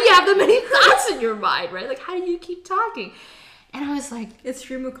 how do you have that many thoughts in your mind, right? Like, how do you keep talking? And I was like, It's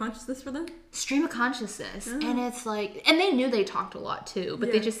stream of consciousness for them? stream of consciousness. And it's like, and they knew they talked a lot too,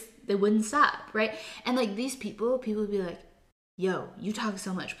 but Yeah. they wouldn't stop, right? And like, these people would be like, yo, you talk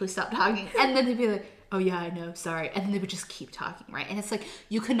so much, please stop talking. And then they'd be like, oh yeah, I know, sorry. And then they would just keep talking, right? And it's like,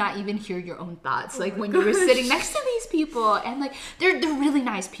 you could not even hear your own thoughts, like when you were sitting next to these people. And like, they're really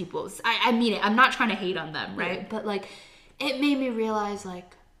nice people. I mean it, I'm not trying to hate on them, right? Yeah. But like, it made me realize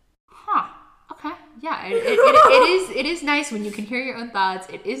like, huh, okay, yeah, it is nice when you can hear your own thoughts.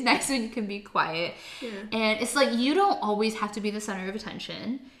 It is nice when you can be quiet. Yeah. And it's like, you don't always have to be the center of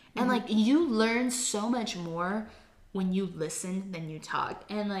attention. And like, you learn so much more when you listen than you talk.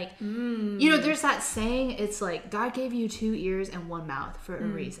 And like, you know, there's that saying, it's like, God gave you 2 ears and 1 mouth for a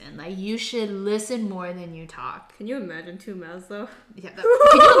reason. Like, you should listen more than you talk. Can you imagine 2 mouths though? Yeah, can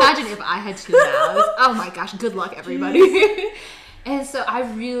you imagine if I had 2 mouths? Oh my gosh, good luck, everybody. And so I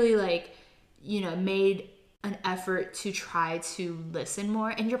really like, you know, made an effort to try to listen more.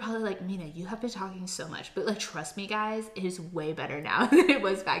 And you're probably like, Mina, you have been talking so much, but like, trust me guys, it is way better now than it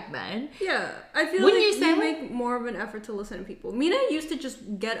was back then. Yeah, I feel Wouldn't like you say? you make more of an effort to listen to people. Mina used to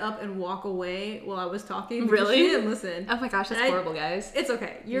just get up and walk away while I was talking. because Really? She didn't listen. Oh my gosh, that's And horrible, guys. It's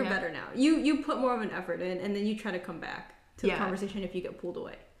okay. You're Yeah. better now. You put more of an effort in, and then you try to come back to Yeah. the conversation if you get pulled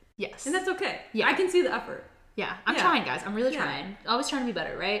away. Yes. And that's okay. Yeah. I can see the effort. Yeah, I'm Yeah. trying, guys. I'm really Yeah. trying. Always trying to be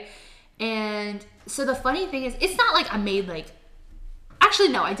better, right? And so the funny thing is, it's not like I made like, actually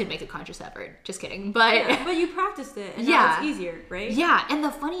no, I did make a conscious effort. Just kidding. But Yeah, but you practiced it, and Yeah. now it's easier, right? yeah, and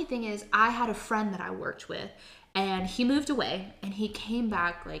the funny thing is, I had a friend that I worked with, and he moved away, and he came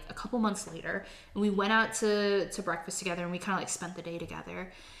back like a couple months later, and we went out to breakfast together, and we kind of like spent the day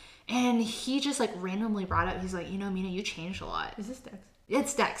together. And he just like randomly brought up, he's like, you know, Mina, you changed a lot. Is this Dex?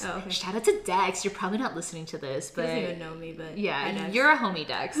 It's Dex. Oh, okay. Shout out to Dex. You're probably not listening to this, He but doesn't even know me, but hi, yeah, Dex. you're a homie,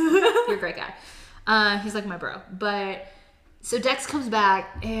 Dex. You're a great guy. He's like my bro. But So Dex comes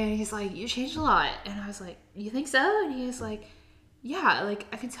back and he's like, you changed a lot. And I was like, you think so? And he was like, yeah, like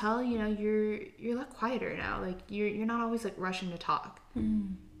I can tell, you know, you're a lot quieter now. Like you're not always like rushing to talk.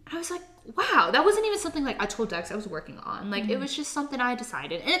 And I was like, wow, that wasn't even something like I told Dex I was working on. Like it was just something I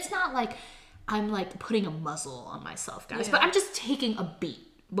decided. And it's not like I'm like putting a muzzle on myself, guys, but I'm just taking a beat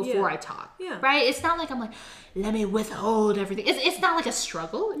before I talk. Yeah. Right? It's not like I'm like, let me withhold everything. It's not like a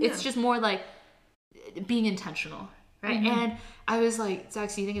struggle. Yeah. It's just more like being intentional. Right. And I was like,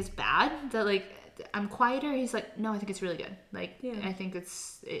 Dex, do you think it's bad that like I'm quieter? He's like, no, I think it's really good. Like, I think it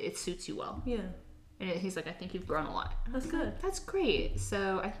suits you well. Yeah. And he's like, I think you've grown a lot. That's good. That's great.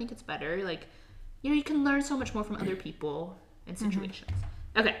 So I think it's better. Like, you know, you can learn so much more from other people and situations.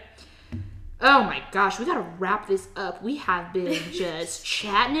 Okay. Oh my gosh, we gotta wrap this up. We have been just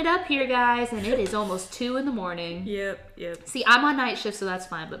chatting it up here, guys, and it is almost 2 a.m. Yep. See, I'm on night shift, so that's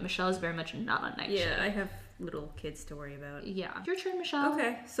fine, but Michelle is very much not on night shift. Yeah, I have little kids to worry about. Yeah. Your turn, Michelle.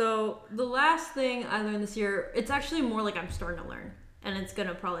 Okay, so the last thing I learned this year, it's actually more like I'm starting to learn, and it's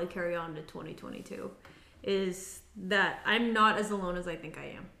gonna probably carry on to 2022, is that I'm not as alone as I think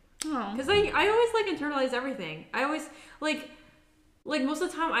I am. Because I always like internalize everything. I always like most of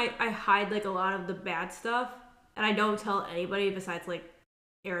the time I hide like a lot of the bad stuff, and I don't tell anybody besides like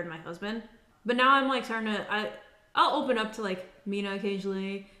Aaron, my husband. But now I'm like starting to I'll open up to like Mina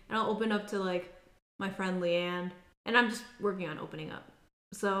occasionally, and I'll open up to like my friend Leanne, and I'm just working on opening up.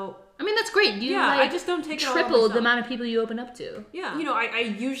 So I mean, that's great. You I just don't take tripled the amount of people you open up to. Yeah, you know,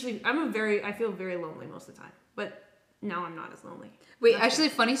 I feel very lonely most of the time, but now I'm not as lonely. Wait, actually,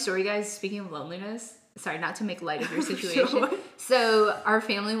 funny story, guys. Speaking of loneliness, sorry, not to make light of your situation. Sure. So our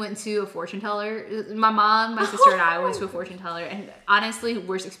family went to a fortune teller. My mom, my sister, and I went to a fortune teller, and honestly,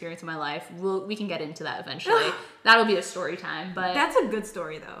 worst experience of my life. We can get into that eventually. That'll be a story time, but that's a good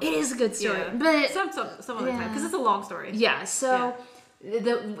story though. It is a good story, but some other time because it's a long story. Yeah. So.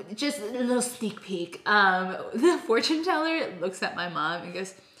 Just a little sneak peek. The fortune teller looks at my mom and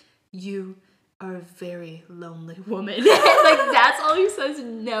goes, "You are a very lonely woman." Like that's all he says,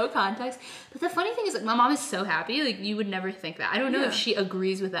 no context. But the funny thing is, like, my mom is so happy. Like you would never think that. I don't know if she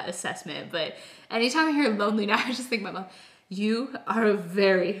agrees with that assessment, but anytime I hear lonely now, I just think my mom, "You are a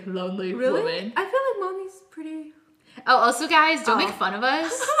very lonely woman." I feel like mommy's pretty. Oh, also, guys, don't make fun of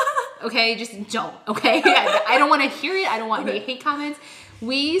us. Okay, just don't. Okay, I don't want to hear it. I don't want any hate comments.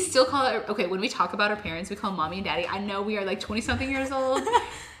 We still call it. Okay, when we talk about our parents, we call them mommy and daddy. I know we are like 20-something years old.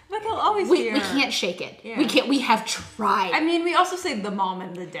 But they'll always we can't shake it. Yeah. We can't. We have tried. I mean, we also say the mom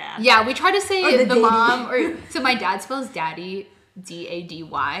and the dad. Yeah, we try to say the mom. Or so my dad spells daddy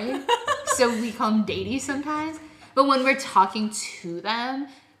Dady. So we call him daddy sometimes. But when we're talking to them,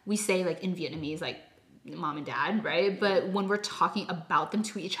 we say like in Vietnamese like mom and dad, right? But when we're talking about them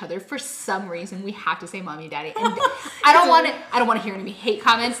to each other, for some reason we have to say mommy and daddy. And I don't want to hear any hate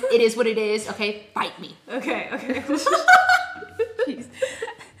comments. It is what it is. Okay, fight me. Okay. Jeez.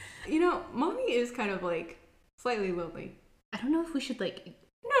 You know, mommy is kind of like slightly lonely. I don't know if we should like.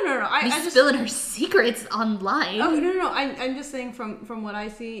 No. I just spilling her secrets online. Oh no. I'm just saying from what I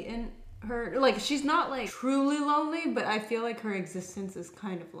see in her, like she's not like truly lonely, but I feel like her existence is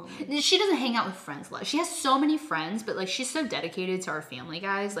kind of lonely. She doesn't hang out with friends a lot. She has so many friends, but like she's so dedicated to our family,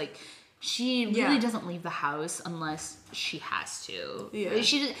 guys. Like she really doesn't leave the house unless she has to. Yeah.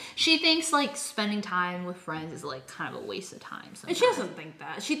 She thinks like spending time with friends is like kind of a waste of time sometimes. And she doesn't think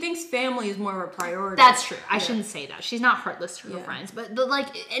that. She thinks family is more of a priority. That's true. I shouldn't say that. She's not heartless to her friends, but like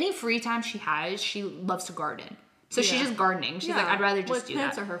any free time she has, she loves to garden. So she's just gardening. She's like, I'd rather just do that.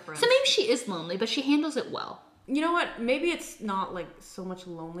 Plants are her friends. So maybe she is lonely, but she handles it well. You know what? Maybe it's not like so much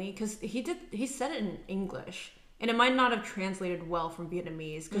lonely because he said it in English, and it might not have translated well from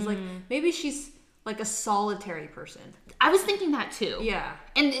Vietnamese because like maybe she's like a solitary person. I was thinking that too. Yeah.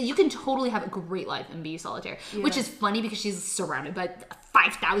 And you can totally have a great life and be solitary, which is funny because she's surrounded by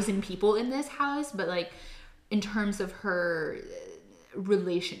 5,000 people in this house, but like in terms of her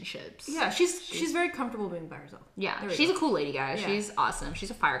relationships. Yeah, she's very comfortable being by herself. Yeah, she's a cool lady, guys. Yeah. She's awesome. She's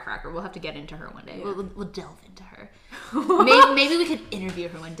a firecracker. We'll have to get into her one day. Yeah. We'll delve into her. maybe we could interview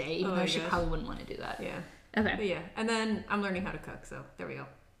her one day, even though she probably wouldn't want to do that. Yeah. Okay. But yeah, and then I'm learning how to cook, so there we go.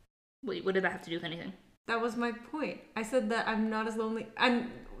 Wait, what did that have to do with anything? That was my point. I said that I'm not as lonely.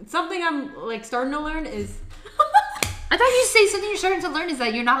 I'm like starting to learn is. I thought you say something you're starting to learn is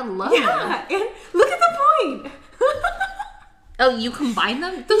that you're not alone. Yeah, and look at the point. Oh, you combine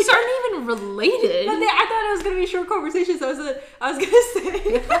them? Those aren't even related. But I thought it was gonna be a short conversation, so I was gonna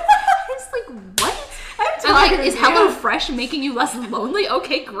say. It's like what? I'm like, is HelloFresh making you less lonely?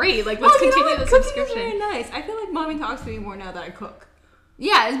 Okay, great. Like, let's continue the subscription. Is very nice. I feel like mommy talks to me more now that I cook.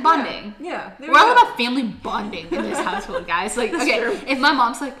 Yeah, it's bonding. Yeah. We're all about family bonding in this household, guys. Like, okay, if my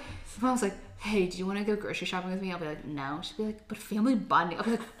mom's like, hey, do you want to go grocery shopping with me? I'll be like, no. She'll be like, but family bonding. I'll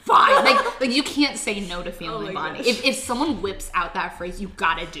be like, fine. like you can't say no to family bonding. If someone whips out that phrase, you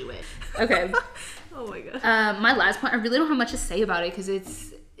gotta do it. Okay. Oh my gosh. My last point, I really don't have much to say about it because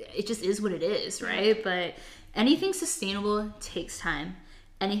it just is what it is, right? But anything sustainable takes time.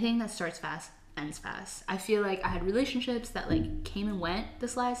 Anything that starts fast ends fast. I feel like I had relationships that like came and went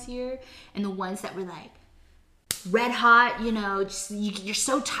this last year, and the ones that were like red hot, you know, just, you're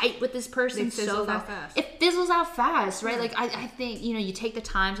so tight with this person so fast. It fizzles out fast, right? Like I think, you know, you take the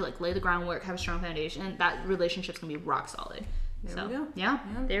time to like lay the groundwork, have a strong foundation, and that relationship's gonna be rock solid. There we go. Yeah,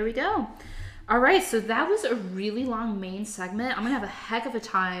 there we go. All right, so that was a really long main segment. I'm gonna have a heck of a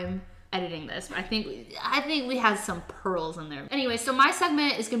time editing this, but I think we had some pearls in there. Anyway, so my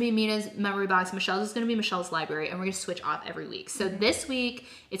segment is gonna be Mina's memory box. Michelle's is gonna be Michelle's library, and we're gonna switch off every week. So this week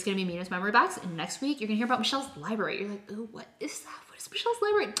it's gonna be Mina's memory box, and next week you're gonna hear about Michelle's library. You're like, oh, what is that? What is Michelle's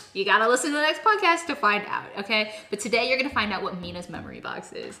library? You gotta listen to the next podcast to find out, okay? But today you're gonna find out what Mina's memory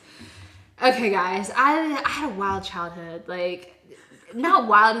box is. Okay, guys, I had a wild childhood, like. Not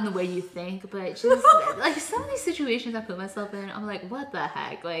wild in the way you think, but just like some of these situations I put myself in, I'm like, what the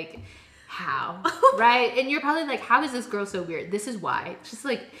heck? Like, how? Right? And you're probably like, how is this girl so weird? This is why. Just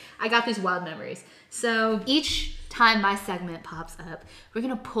like, I got these wild memories. So each time my segment pops up, we're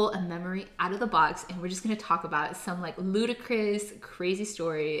gonna pull a memory out of the box and we're just gonna talk about some like ludicrous, crazy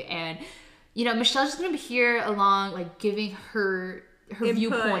story. And, you know, Michelle's just gonna be here along, like giving her input,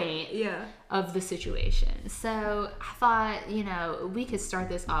 viewpoint of the situation. So I thought, you know, we could start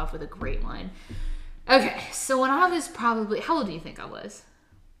this off with a great one. Okay, so when I was probably, how old do you think I was?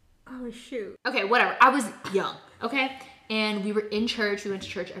 Oh, shoot. Okay, whatever. I was young, okay? And we were in church. We went to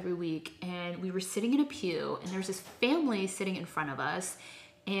church every week. And we were sitting in a pew. And there was this family sitting in front of us.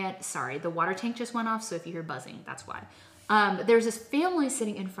 And, sorry, the water tank just went off. So if you hear buzzing, that's why. There was this family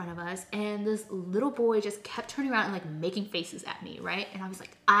sitting in front of us, and this little boy just kept turning around and like making faces at me, right? And I was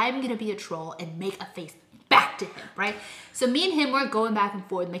like, I'm gonna be a troll and make a face back to him, right? So me and him were going back and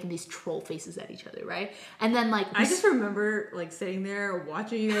forth making these troll faces at each other, right? And then like I just remember like sitting there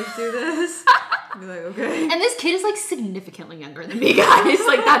watching you guys do this. Be like, okay. And this kid is like significantly younger than me, guys.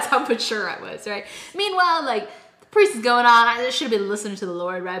 Like that's how mature I was, right? Meanwhile, like the priest is going on. I should have been listening to the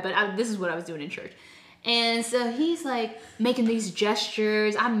Lord, right? But this is what I was doing in church. And so he's like making these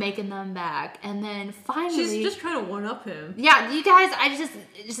gestures. I'm making them back. And then finally... She's just trying to one-up him. Yeah, you guys, I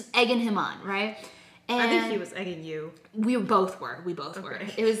just egging him on, right? And I think he was egging you. We both were.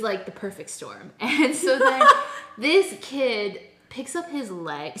 It was like the perfect storm. And so then this kid picks up his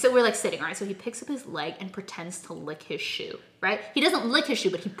leg. So we're like sitting, right? So he picks up his leg and pretends to lick his shoe, right? He doesn't lick his shoe,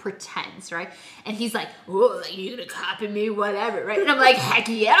 but he pretends, right? And he's like, oh, you gonna copy me, whatever, right? And I'm like, heck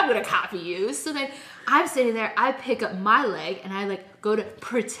yeah, I'm gonna copy you. So then I'm sitting there, I pick up my leg and I like go to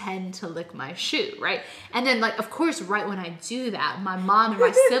pretend to lick my shoe, right? And then like, of course, right when I do that, my mom and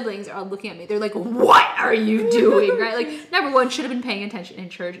my siblings are looking at me. They're like, what are you doing, right? Like, number one, should have been paying attention in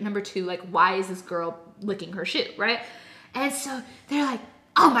church. Number two, like, why is this girl licking her shoe, right? And so they're like,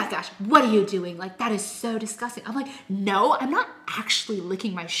 oh my gosh, what are you doing? Like, that is so disgusting. I'm like, no, I'm not actually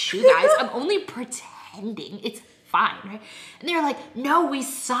licking my shoe, guys. I'm only pretending. It's fine, right? And they're like, no, we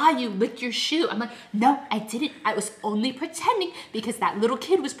saw you lick your shoe. I'm like, no, I didn't. I was only pretending because that little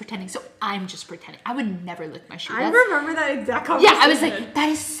kid was pretending. So I'm just pretending. I would never lick my shoe. I remember that exact conversation. Yeah, I was like, that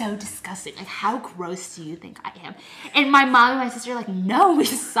is so disgusting. Like, how gross do you think I am? And my mom and my sister are like, no, we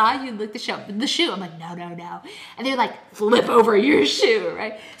saw you lick the shoe. I'm like, no. And they're like, flip over your shoe,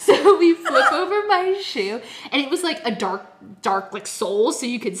 right? So we flip over my shoe, and it was like a dark like sole, so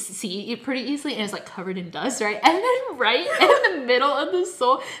you could see it pretty easily, and it was like covered in dust, right? And then right in the middle of the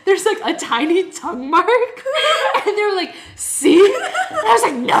sole, there's like a tiny tongue mark. And they were like, see? And I was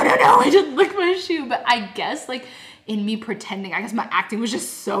like, no, I didn't lick my shoe. But I guess like in me pretending, I guess my acting was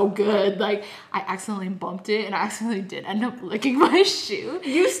just so good. Like I accidentally bumped it and I accidentally did end up licking my shoe.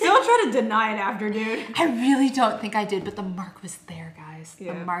 You still try to deny it after, dude. I really don't think I did, but the mark was there, guys.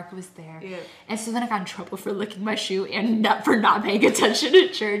 Yeah. The mark was there. Yeah. And so then I got in trouble for licking my shoe and for not paying attention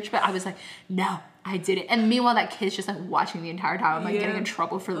in church. But I was like, no, I did it. And meanwhile, that kid's just like watching the entire time. I'm like getting in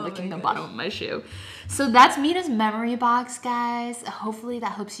trouble for licking the bottom of my shoe. So that's Mina's memory box, guys. Hopefully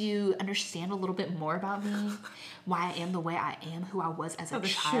that helps you understand a little bit more about me, why I am the way I am, who I was as a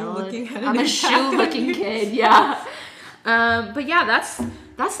child. I'm a shoe-looking kid, yeah. But yeah, that's the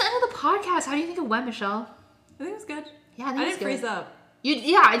end of the podcast. How do you think it went, Michelle? I think it was good. Yeah, I think I it was didn't freeze up.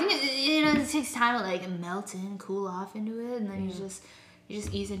 I think it takes time to like melt in, cool off into it, and then you just You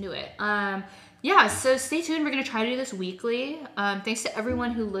just ease into it. Yeah, so stay tuned. We're going to try to do this weekly. Thanks to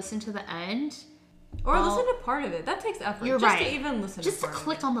everyone who listened to the end. Or listen to part of it. That takes effort. You're just right. to even listen Just to to part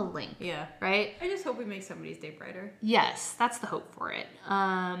click of it. on the link. Yeah. Right? I just hope we make somebody's day brighter. Yes, that's the hope for it.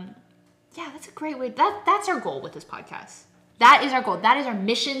 Yeah, that's a great way. That's our goal with this podcast. That is our goal. That is our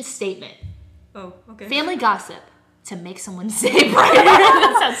mission statement. Oh, okay. Family gossip to make someone's day brighter.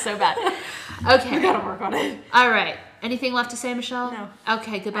 That sounds so bad. Okay. We gotta work on it. All right. Anything left to say, Michelle? No.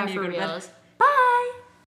 Okay, goodbye I need for to go to bed. reals.